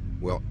there.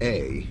 Well,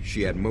 A,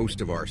 she had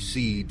most of our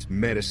seeds,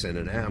 medicine,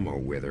 and ammo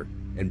with her.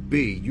 And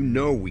B, you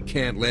know we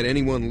can't let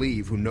anyone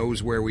leave who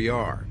knows where we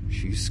are.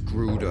 She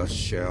screwed us,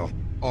 Shell.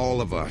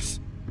 All of us.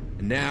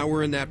 And now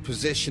we're in that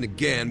position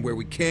again where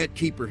we can't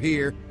keep her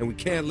here and we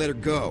can't let her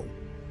go.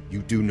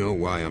 You do know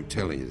why I'm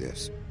telling you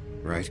this,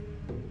 right?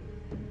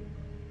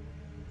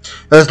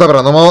 Jest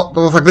dobra, no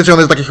to faktycznie on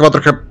jest taki chyba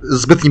trochę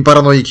zbytnim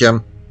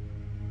paranoikiem.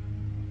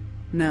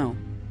 No.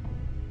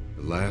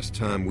 The last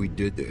time we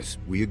did this,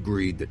 we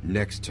agreed that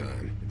next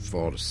time it'd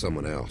fall to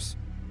someone else.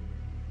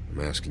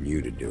 I'm asking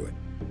you to do it.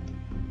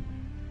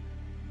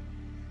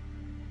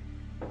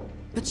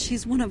 But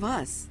she's one of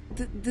us.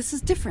 This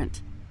is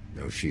different.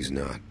 No, she's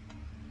not.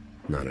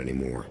 Not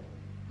anymore.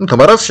 No to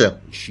ma rację.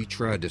 She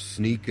tried to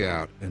sneak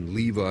out and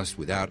leave us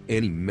without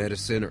any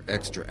medicine or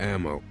extra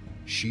ammo.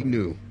 She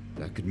knew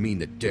that could mean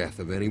the death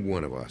of any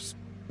one of us.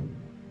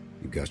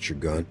 You got your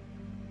gun?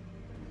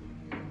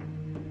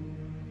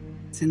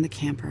 It's in the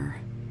camper.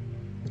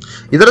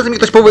 I teraz mi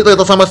ktoś powie, to jest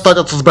ta sama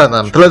sytuacja co z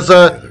Benem. Tyle,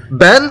 że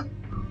Ben,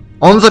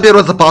 on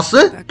zabierał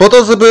zapasy po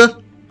to, żeby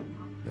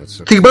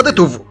tych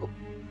bandytów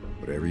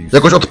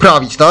jakoś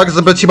odprawić, tak?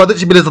 Żeby ci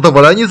bandyci byli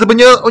zadowoleni, żeby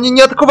oni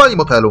nie atakowali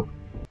motelu.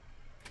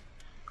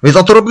 Więc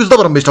on to robił z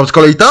dobrą myślą. Z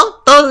kolei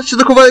ta się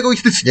zachowała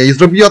egoistycznie i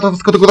zrobiła to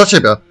wszystko tylko dla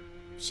siebie.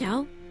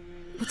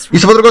 I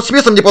swoją drogą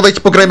śmieszem nie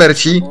podajcie po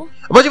Gramerci.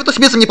 A właściwie to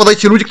śmieszem nie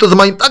podajcie ludzi, którzy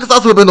mają tak za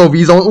złe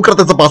Benowi, że on ukradł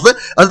te zapasy,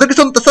 ale z drugiej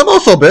strony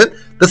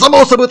te same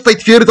osoby tutaj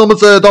twierdzą,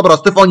 że dobra,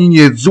 Stefani nie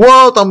jest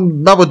zła,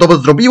 tam nawet dobrze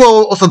zrobiła,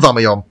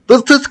 osądzamy ją. To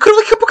jest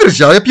kurwa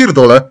hipokryzja, ja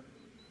pierdolę.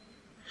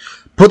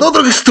 Podobna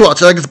trochę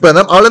sytuacja jak z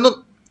Benem, ale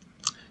no...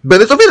 Ben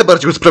jest o wiele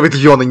bardziej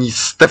usprawiedliwiony niż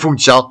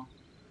Stefuncia.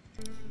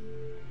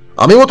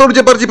 A mimo to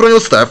ludzie bardziej bronią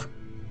Stef.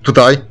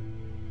 Tutaj.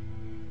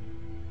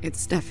 It's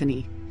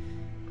Stephanie.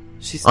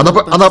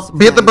 A na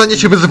biednym Benie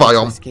się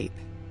wyzywają.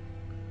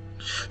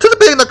 Czy to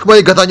by jednak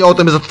moje gadanie o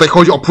tym, że tutaj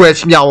chodzi o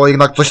płeć miało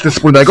jednak coś z tym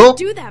wspólnego?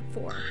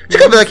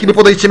 Ciekawe, jakie by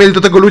podejście mieli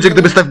do tego ludzie,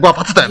 gdyby Steph była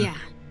facetem.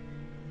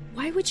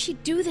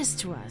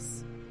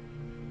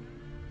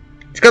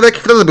 Ciekawe, jakie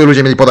wtedy by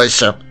ludzie mieli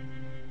podejście.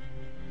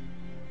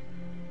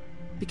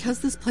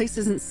 Because this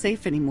place isn't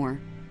safe anymore.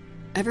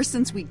 Ever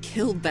since we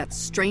killed that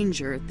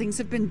stranger, things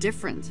have been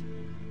different.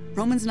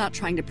 Roman's not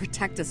trying to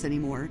protect us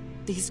anymore.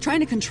 He's trying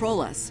to control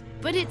us.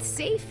 But it's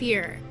safe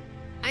here.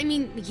 I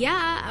mean,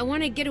 yeah, I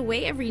want to get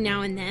away every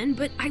now and then,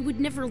 but I would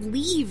never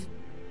leave.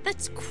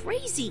 That's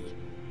crazy.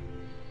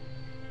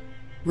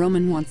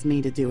 Roman wants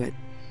me to do it.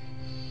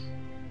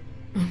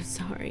 I'm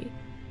sorry.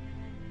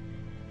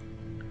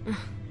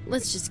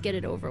 Let's just get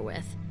it over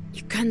with.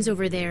 Your gun's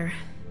over there,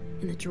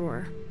 in the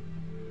drawer.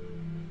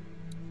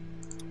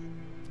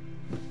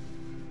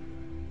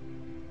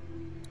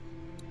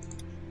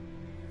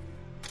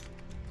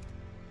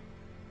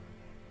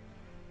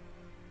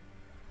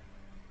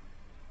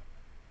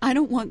 I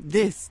don't want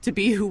this to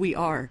be who we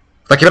are.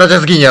 W takim razie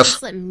zginiesz.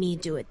 Just let me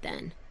do it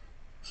then.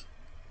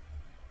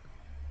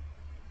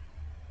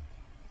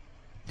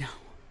 No,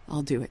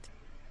 I'll do it.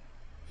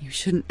 You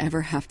shouldn't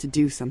ever have to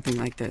do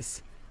something like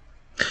this.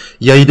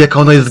 Ja idę, jak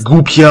ona jest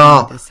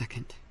głupia.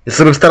 Ja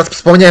sobie teraz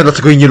wspomniałem,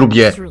 dlaczego jej nie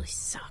lubię.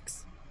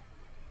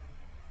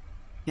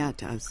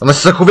 Ona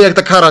się zachowuje jak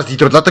ta kara z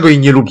Nitro, dlatego jej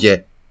nie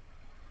lubię.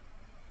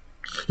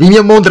 Lee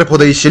miał mądre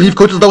podejście, Lee w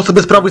końcu zdał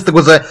sobie sprawę z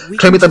tego, że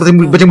Clementine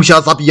będzie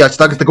musiała zabijać,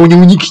 tak? Tego nie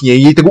uniknie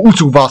i jej tego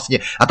uczył właśnie.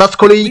 A ta z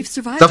kolei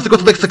zawsze tylko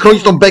tutaj chce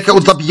chronić tą bekę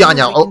od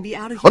zabijania.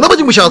 Ona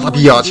będzie musiała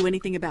zabijać.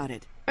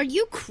 Are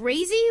you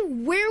crazy?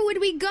 Where would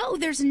we go?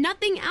 There's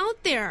nothing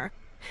out there.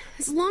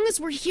 As long as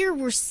we're here,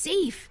 we're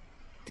safe.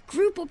 The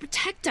group will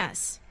protect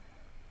us.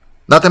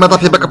 Na tym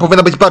etapie beka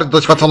powinna być bardziej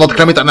doświadczona od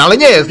Clementine, ale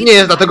nie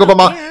jest, dlatego, bo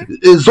ma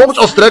złą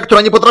ostrę,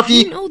 która nie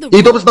potrafi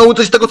jej dobrze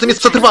nauczyć tego, czym jest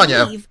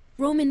przetrwanie.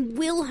 Roman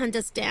will hunt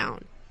us down.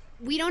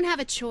 We don't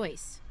have a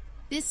choice.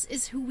 This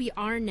is who we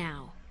are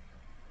now.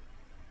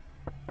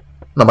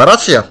 No ma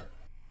rację.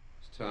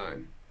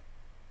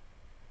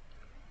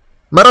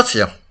 Ma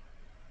rację.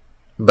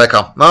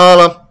 Beka. No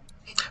ale...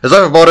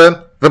 Za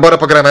wybory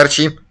po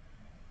Gramerci,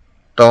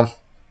 to...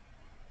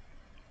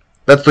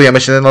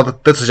 Decydujemy się na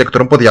decyzję,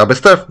 którą podjęłaby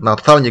Steph. Na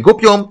totalnie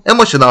głupią,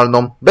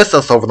 emocjonalną,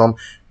 bezsensowną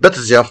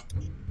decyzję. What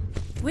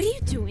are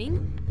you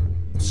doing?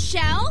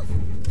 Shell?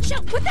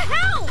 Shell, what the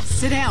hell?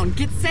 Sit down,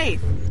 get safe.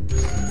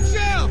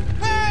 Shell,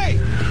 hey!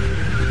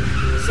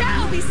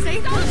 Shell, be safe,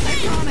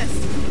 I promise.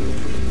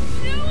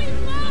 No, we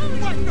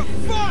won't. What the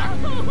fuck?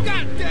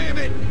 God damn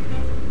it!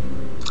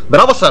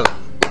 Brawo, Shell!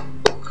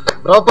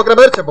 Brawo po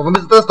Gramercie, bo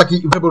my teraz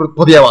taki wybór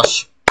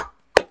podjęłaś.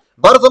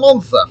 Bardzo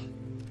mądrze.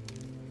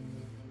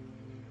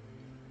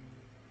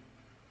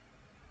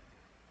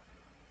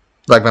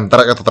 Tak wiem,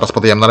 ja to teraz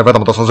podjąłem, no ale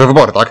wiadomo, to są złe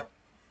wybory, tak?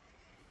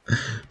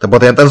 To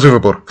podjąłem ten zły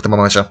wybór w tym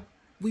momencie.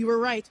 We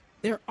were right.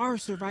 There are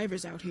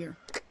survivors out here.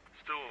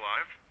 Still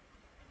alive?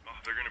 Oh,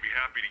 they're gonna be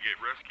happy to get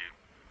rescued.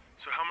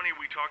 So how many are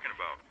we talking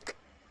about?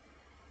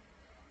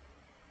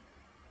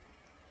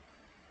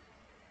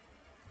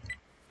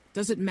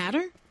 Does it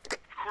matter?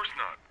 Of course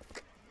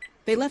not.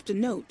 They left a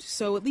note,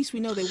 so at least we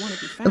know they want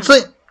to be found.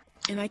 Znaczy,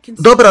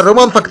 dobra,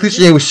 Roman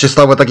faktycznie już się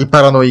stał takim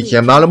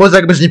paranoikiem, no ale może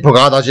jakby z nim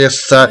pogadać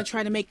jeszcze,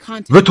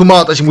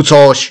 wytłumaczyć mu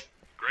coś.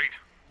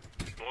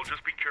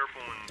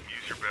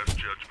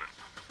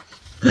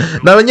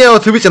 No ale nie,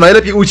 oczywiście,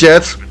 najlepiej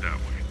uciec,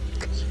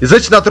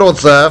 żyć na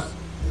drodze,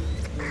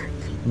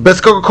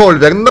 bez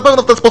kogokolwiek, no na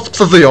pewno w ten sposób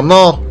przeżyją,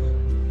 no.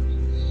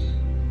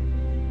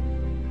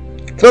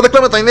 Tyle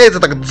Clementine nie jest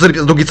tak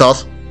długi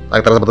czas.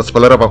 Tak, teraz będę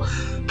spoilerował.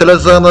 Tyle,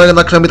 że no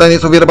jednak Clementine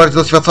jest o wiele bardziej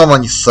doświadczona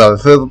niż Cell.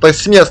 To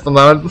jest śmieszne,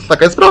 no ale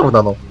taka jest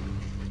prawda, no.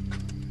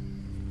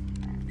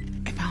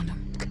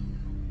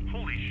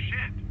 Holy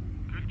shit!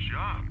 Good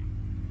job.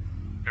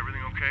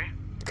 Everything okay?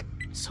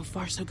 So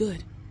far, so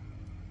good.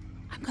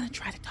 I'm gonna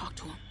try to talk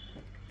to him.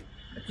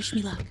 Wish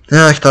me luck.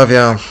 Ech, to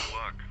wiem.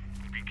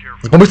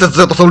 Nie pomyślę,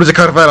 że to są ludzie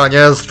Carvera,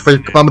 nie?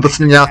 Tutaj mamy do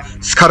czynienia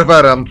z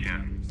Carverem.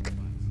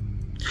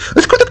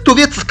 Skąd kto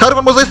wie,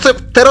 Carver może jeszcze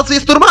teraz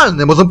jest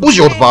normalny, może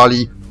później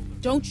odwali.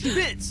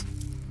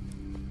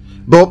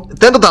 Bo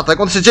ten dodatek,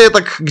 on się dzieje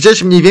tak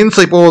gdzieś mniej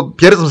więcej po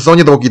pierwszym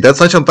sezonie The Walking Dead, w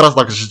sensie on teraz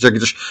tak się dzieje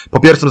gdzieś po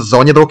pierwszym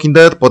sezonie The Walking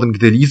Dead, potem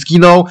gdy Lee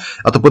zginął,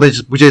 a to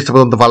później jeszcze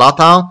będą 2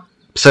 lata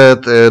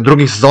przed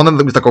drugim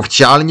sezonem, tak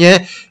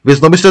oficjalnie,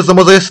 więc no myślę, że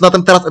może jeszcze na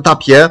tym teraz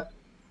etapie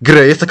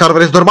gry jeszcze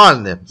Carver jest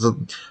normalny.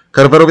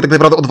 Carverowi tak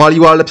naprawdę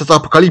odwaliło, ale przez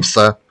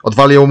apokalipsę.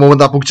 Odwaliło mu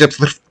na punkcie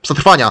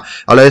przetrwania,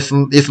 ale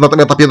jest na tym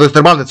etapie dość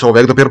normalny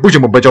człowiek, dopiero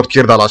później mu będzie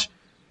odpierdalać.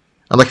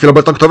 A na chwilę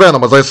obecną kto wie, no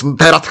może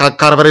teraz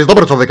Carver jest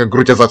dobrym człowiekiem w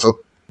gruncie rzeczy.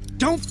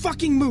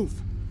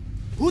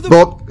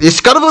 Bo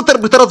jeśli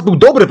Carver teraz był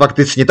dobry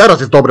faktycznie, teraz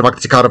jest dobry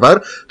faktycznie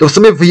Carver, to w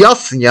sumie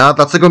wyjaśnia,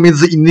 dlaczego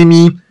między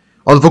innymi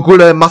on w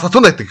ogóle ma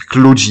szacunek tych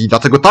ludzi,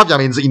 dlaczego Tawia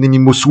między innymi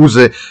mu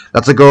służy,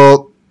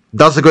 dlaczego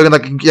darzy go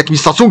jednak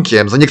jakimś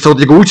szacunkiem, że nie chce od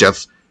niego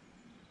uciec.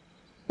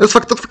 To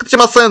faktycznie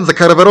ma sens, że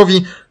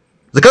Carverowi...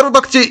 Że Carver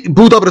faktycznie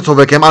był dobrym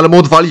człowiekiem, ale mu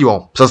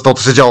odwaliło przez to,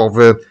 co się działo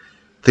w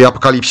tej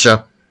apokalipsie.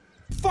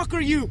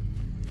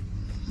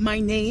 My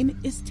name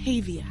is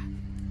Tavia.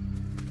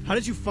 How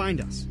did you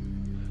find us?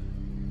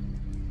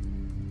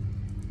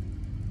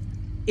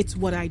 It's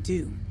what I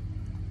do.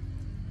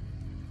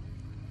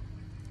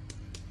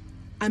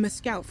 I'm a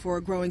scout for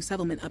a growing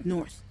settlement up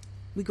north.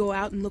 We go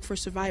out and look for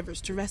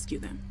survivors to rescue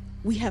them.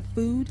 We have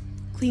food,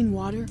 clean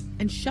water,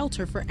 and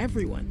shelter for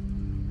everyone.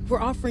 We're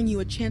offering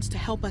you a chance to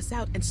help us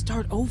out and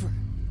start over.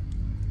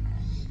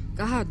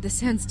 God, this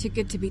sounds too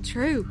good to be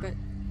true, but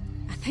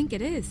I think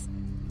it is.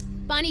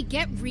 Bonnie,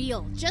 get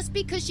real. Just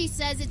because she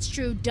says it's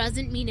true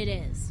doesn't mean it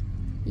is.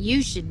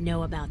 You should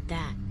know about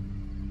that.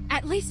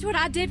 At least what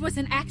I did was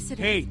an accident.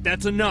 Hey,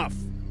 that's enough!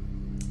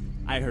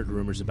 I heard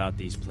rumors about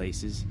these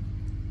places.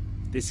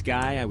 This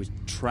guy I was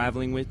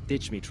traveling with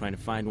ditched me trying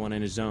to find one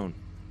on his own.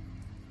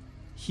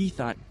 He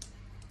thought,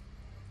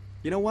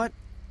 you know what?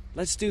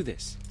 Let's do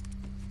this.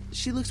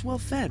 She looks well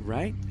fed,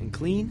 right? And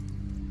clean?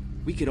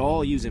 We could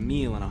all use a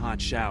meal and a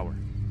hot shower.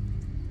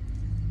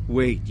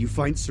 Wait, you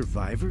find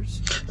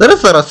survivors?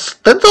 Zaraz,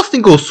 ten co z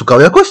niego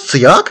szukał jakoś, czy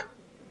jak?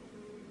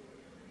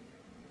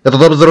 Ja to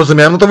dobrze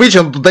zrozumiałem, no to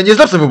widzicie, on tutaj nie jest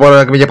lepszym wyborem,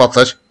 jakby nie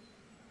patrzeć.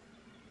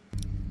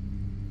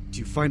 Do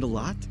you find a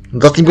lot?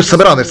 Justin był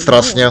przebrany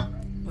strasznie.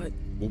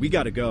 Well, we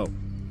gotta go.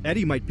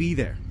 Eddie might be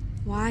there.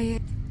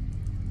 Wyatt.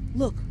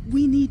 Look, we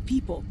need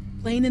people.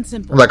 Plain and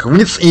simple. Tak,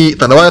 nic i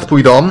ten Wyatt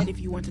pójdą.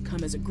 If you want to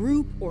come as a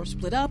group, or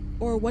split up,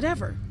 or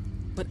whatever.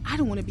 But I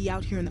don't want to be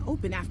out here in the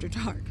open after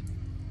dark.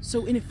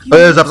 So in a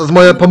few... Za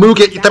moje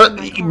pomyłki i teraz...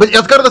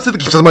 Ja zgarnę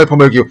sytki przez moje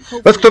pomyłki.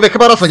 Bez kto wie,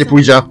 chyba raz nie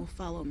pójdzie.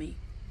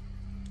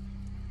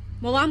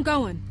 Well, I'm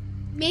going.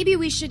 Maybe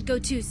we should go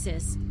too,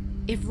 sis.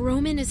 If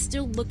Roman is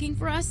still looking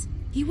for us,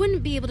 he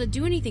wouldn't be able to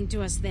do anything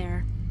to us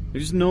there.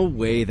 There's no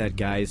way that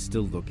guy is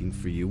still looking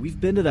for you. We've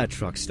been to that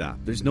truck stop.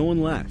 There's no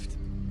one left.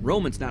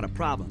 Roman's not a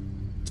problem.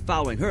 It's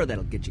following her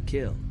that'll get you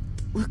killed.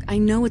 Look, I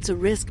know it's a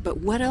risk, but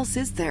what else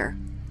is there?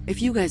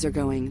 If you guys are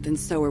going, then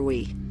so are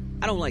we.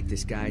 I don't like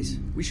this, guys.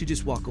 We should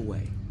just walk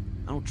away.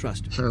 I don't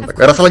trust him.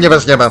 Russell nie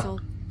weźmiemy.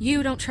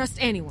 You don't trust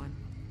anyone.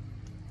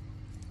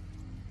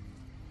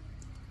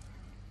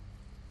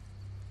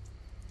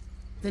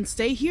 Then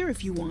stay here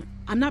if you want.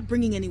 I'm not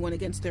bringing anyone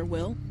against their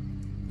will.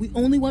 We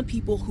only want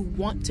people who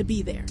want to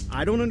be there.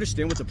 I don't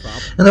understand what the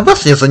problem. No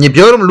właśnie, że nie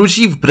biorą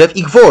ludzi wbrew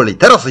ich woli.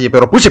 Teraz je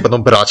biorą, później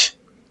będą brać.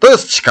 To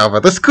jest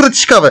ciekawe, to jest kurde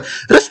ciekawe.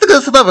 Raz tego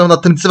zastanawiam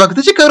nad tym, czy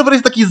faktycznie Carver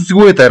jest taki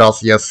zły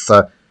teraz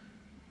jeszcze.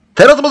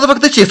 Teraz może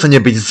faktycznie chce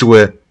nie być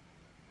zły.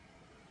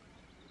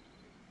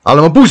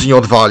 Ale mu później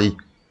odwali.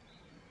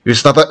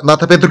 Już na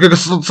etapie drugiego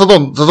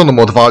sezonu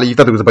mu odwali i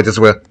wtedy już będzie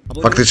zły.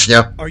 Faktycznie.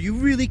 Are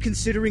you really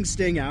considering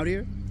staying out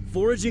here?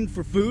 Foraging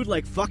for food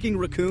like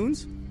fucking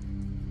raccoons?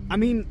 I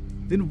mean,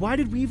 then why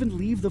did we even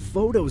leave the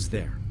photos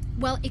there?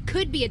 Well, it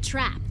could be a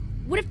trap.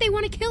 What if they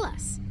want to kill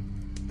us?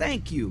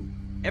 Thank you.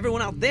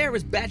 Everyone out there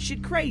is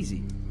batshit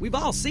crazy. We've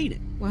all seen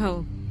it.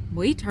 Well,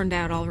 we turned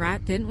out all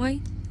right, didn't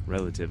we?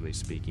 Relatively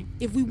speaking.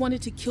 If we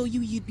wanted to kill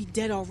you, you'd be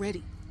dead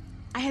already.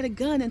 I had a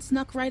gun and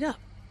snuck right up.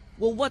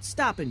 Well, what's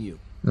stopping you?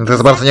 To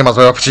jest bardzo nie ma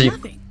złej opcji.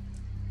 Nothing.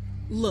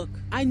 Look,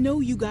 I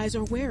know you guys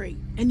are wary,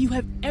 and you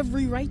have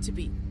every right to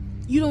be.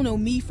 You don't know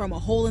me from a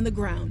hole in the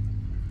ground.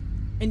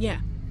 And yeah,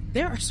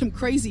 there are some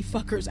crazy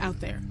fuckers out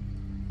there.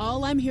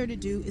 All I'm here to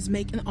do is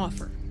make an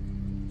offer.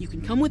 You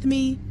can come with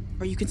me,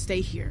 or you can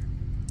stay here.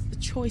 The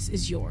choice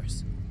is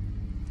yours.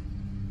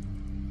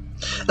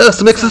 W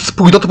sumie jak sobie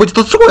pójdą, to będzie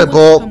to złe,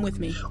 bo...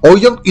 O,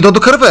 idą do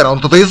Carvera,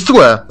 no to jest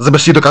złe, żeby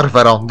szli do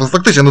Carvera. To jest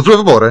faktycznie, no złe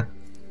wybory.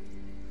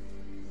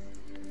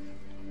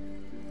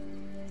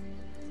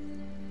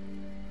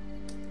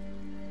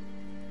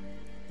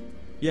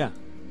 Yeah.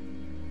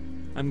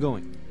 I'm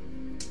going.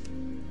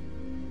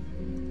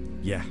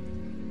 Yeah,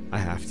 I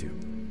have to.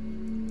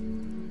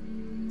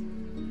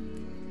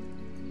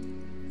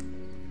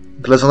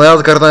 Tyle, że no ja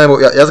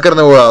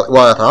zgarnąłem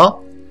Wyatta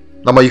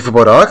na moich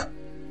wyborach,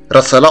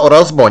 Russella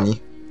oraz Bonnie.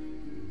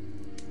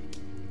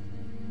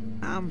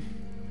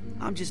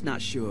 I'm just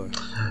not sure.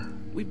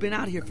 We've been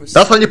out here for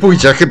Russell nie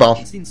pójdzie, chyba.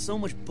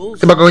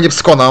 Chyba go nie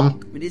przekonam,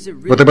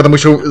 bo to będę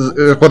musiał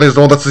podjąć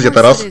złą decyzję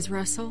teraz.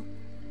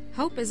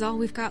 Hope is all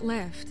we've got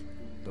left.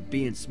 But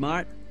being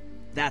smart,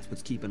 that's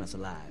what's keeping us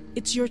alive.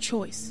 It's your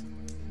choice.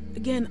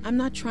 Again, I'm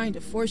not trying to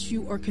force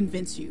you or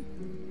convince you.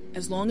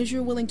 As long as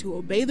you're willing to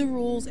obey the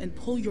rules and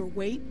pull your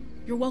weight,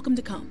 you're welcome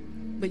to come.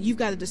 But you've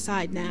got to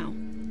decide now.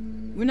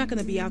 We're not going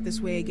to be out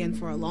this way again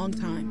for a long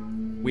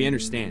time. We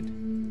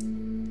understand.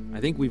 I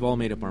think we've all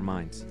made up our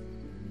minds.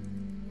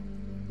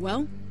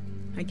 Well,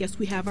 I guess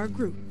we have our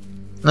group.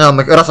 No,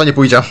 Russell nie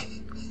pójdzie.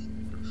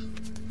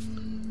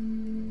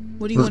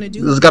 What do you want to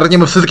do?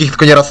 Zgarniemy wszystkich,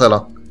 tylko nie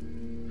Russella.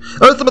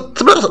 Ale co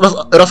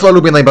Russella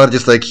lubię najbardziej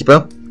z tej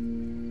ekipy?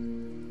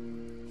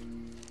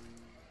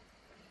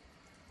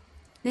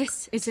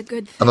 This is a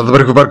good A na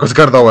dobrych wyborach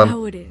zgarnąłem.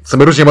 W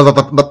sumie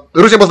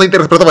różnie można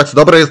interpretować, czy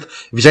dobre jest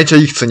wzięcie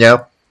ich, czy nie.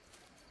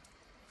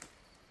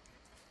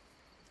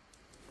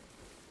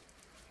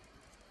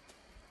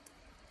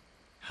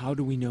 How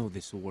do we know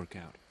this will work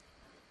out?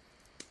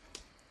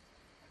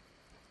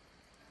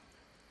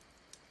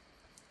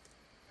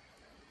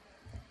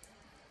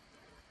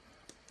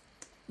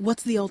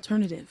 What's the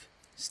alternative?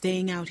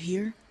 Staying out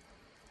here?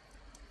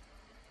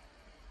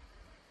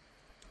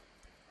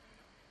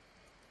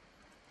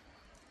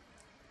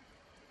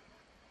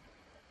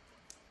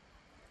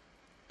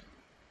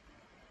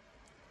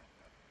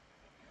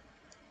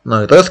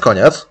 No i to jest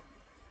koniec.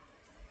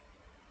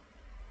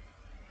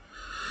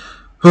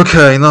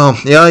 Okej, no,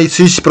 ja i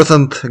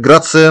 30%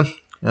 graczy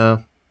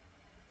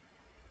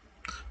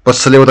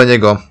postrzeliło do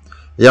niego.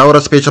 Ja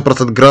oraz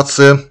 50%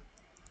 graczy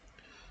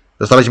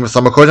zostaliśmy w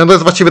samochodzie. No to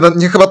jest właściwie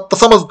nie chyba to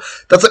samo.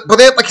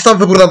 Podjąłem taki sam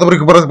wybór na dobrych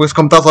wyborach bez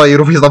komentaza i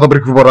również na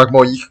dobrych wyborach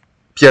moich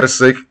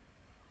pierwszych.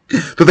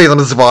 Tutaj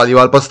nam zwalił,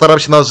 ale postaram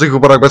się na złych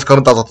wyborach bez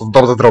komentarza to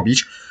dobrze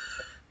zrobić.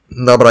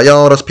 Dobra, ja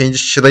oraz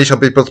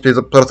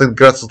 75%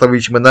 graczy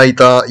zostawiliśmy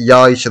Nate'a,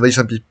 ja i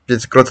 75%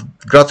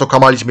 graczy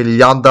okłamaliśmy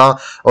Lilianda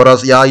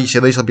oraz ja i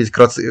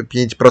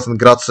 75%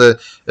 graczy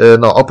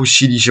no,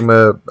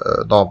 opuściliśmy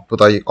no,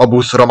 tutaj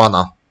obóz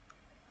Romana.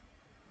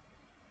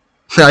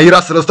 A i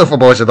Russell został w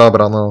obozie,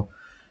 dobra, no.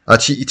 A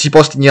ci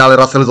poszli nie, ale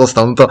Russell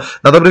został. No to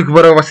na dobrych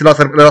wyborach właśnie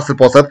Russell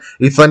poszedł.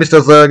 I co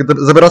myślę, że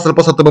gdyby Russell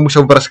poszedł, to by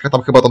musiał wybrać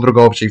tam chyba tą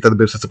drugą opcję i wtedy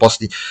by wszyscy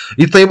poszli.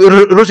 I tutaj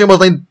różnie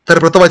można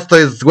interpretować, co to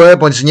jest złe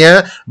bądź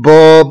nie, bo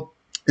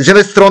z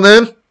jednej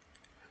strony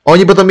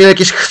oni będą mieli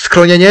jakieś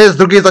schronienie, z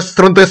drugiej zaś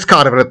strony to jest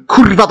Carver.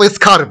 Kurwa, to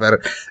jest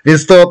Carver!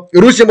 Więc to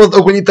różnie można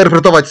ogólnie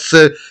interpretować,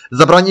 czy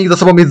zabranie ich ze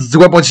sobą jest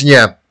złe bądź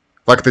nie.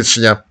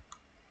 Faktycznie.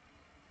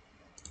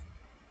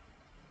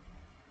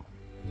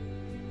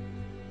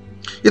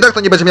 I tak to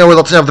nie będzie miało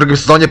znaczenia w drugim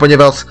sezonie,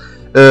 ponieważ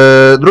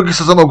drugi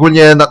sezon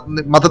ogólnie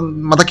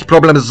ma taki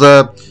problem,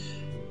 że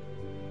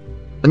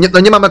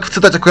nie mam jak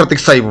wczytać akurat tych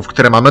save'ów,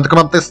 które mamy, tylko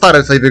mam te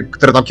stare save'y,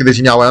 które tam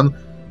kiedyś miałem.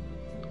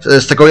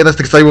 Z tego jeden z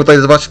tych save'ów to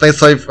jest właśnie ten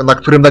save, na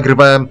którym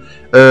nagrywałem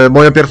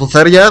moją pierwszą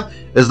serię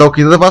z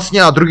Dawkina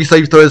właśnie, a drugi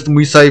save to jest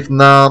mój save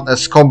na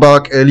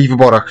Scumbag Lee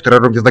wyborach, które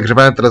również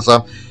nagrywałem teraz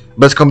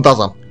bez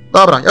komentarza.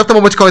 Dobra, ja w tym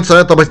momencie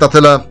kończę, to będzie na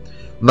tyle.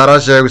 Na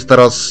razie już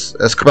teraz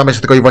skupiamy się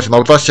tylko i właśnie na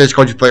Outlastie, jeśli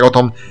chodzi tutaj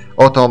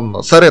o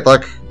tą serię,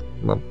 tak?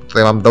 No,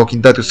 tutaj mam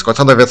Walking Dead już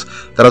skończone, więc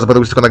teraz będę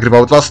już tylko nagrywał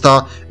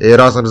Outlasta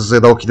razem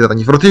z Walking Dead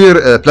and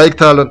Frontier, Plague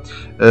Tale,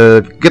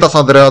 GTA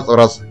San Andreas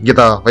oraz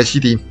GTA Vice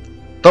City.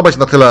 To będzie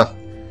na tyle.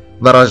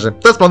 Na razie.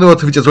 Też planuję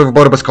oczywiście złe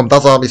wybory bez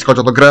komentarza, jeśli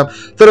chodzi o tę grę.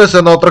 Teraz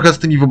no trochę z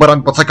tymi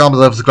wyborami poczekam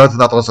ze względu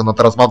na to, że no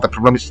teraz mam te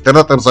problemy z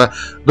internetem, że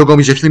długo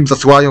mi się film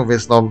zasyłają,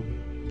 więc no...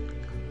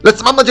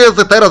 Lecz mam nadzieję,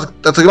 że teraz,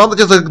 mam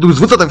nadzieję, że gdy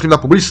zwrócę ten film na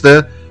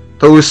publiczny,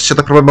 to już się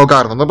te problemy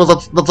ogarną. No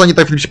bo zanim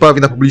ten film się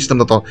pojawi na publicznym,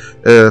 no to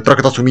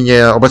trochę czasu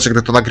minie. Obecnie,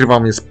 gdy to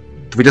nagrywam, jest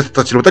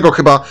 23 lutego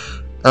chyba.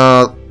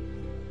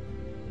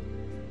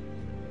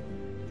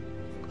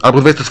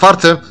 Albo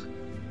 24.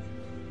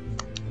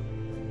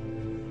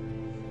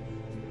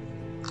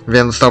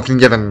 Więc ten film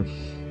nie wiem,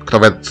 kto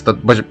wie,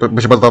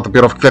 będzie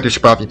dopiero w kwietniu się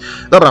pojawi.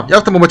 Dobra,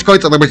 ja w tym momencie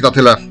kończę, to będzie na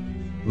tyle.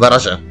 Na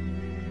razie.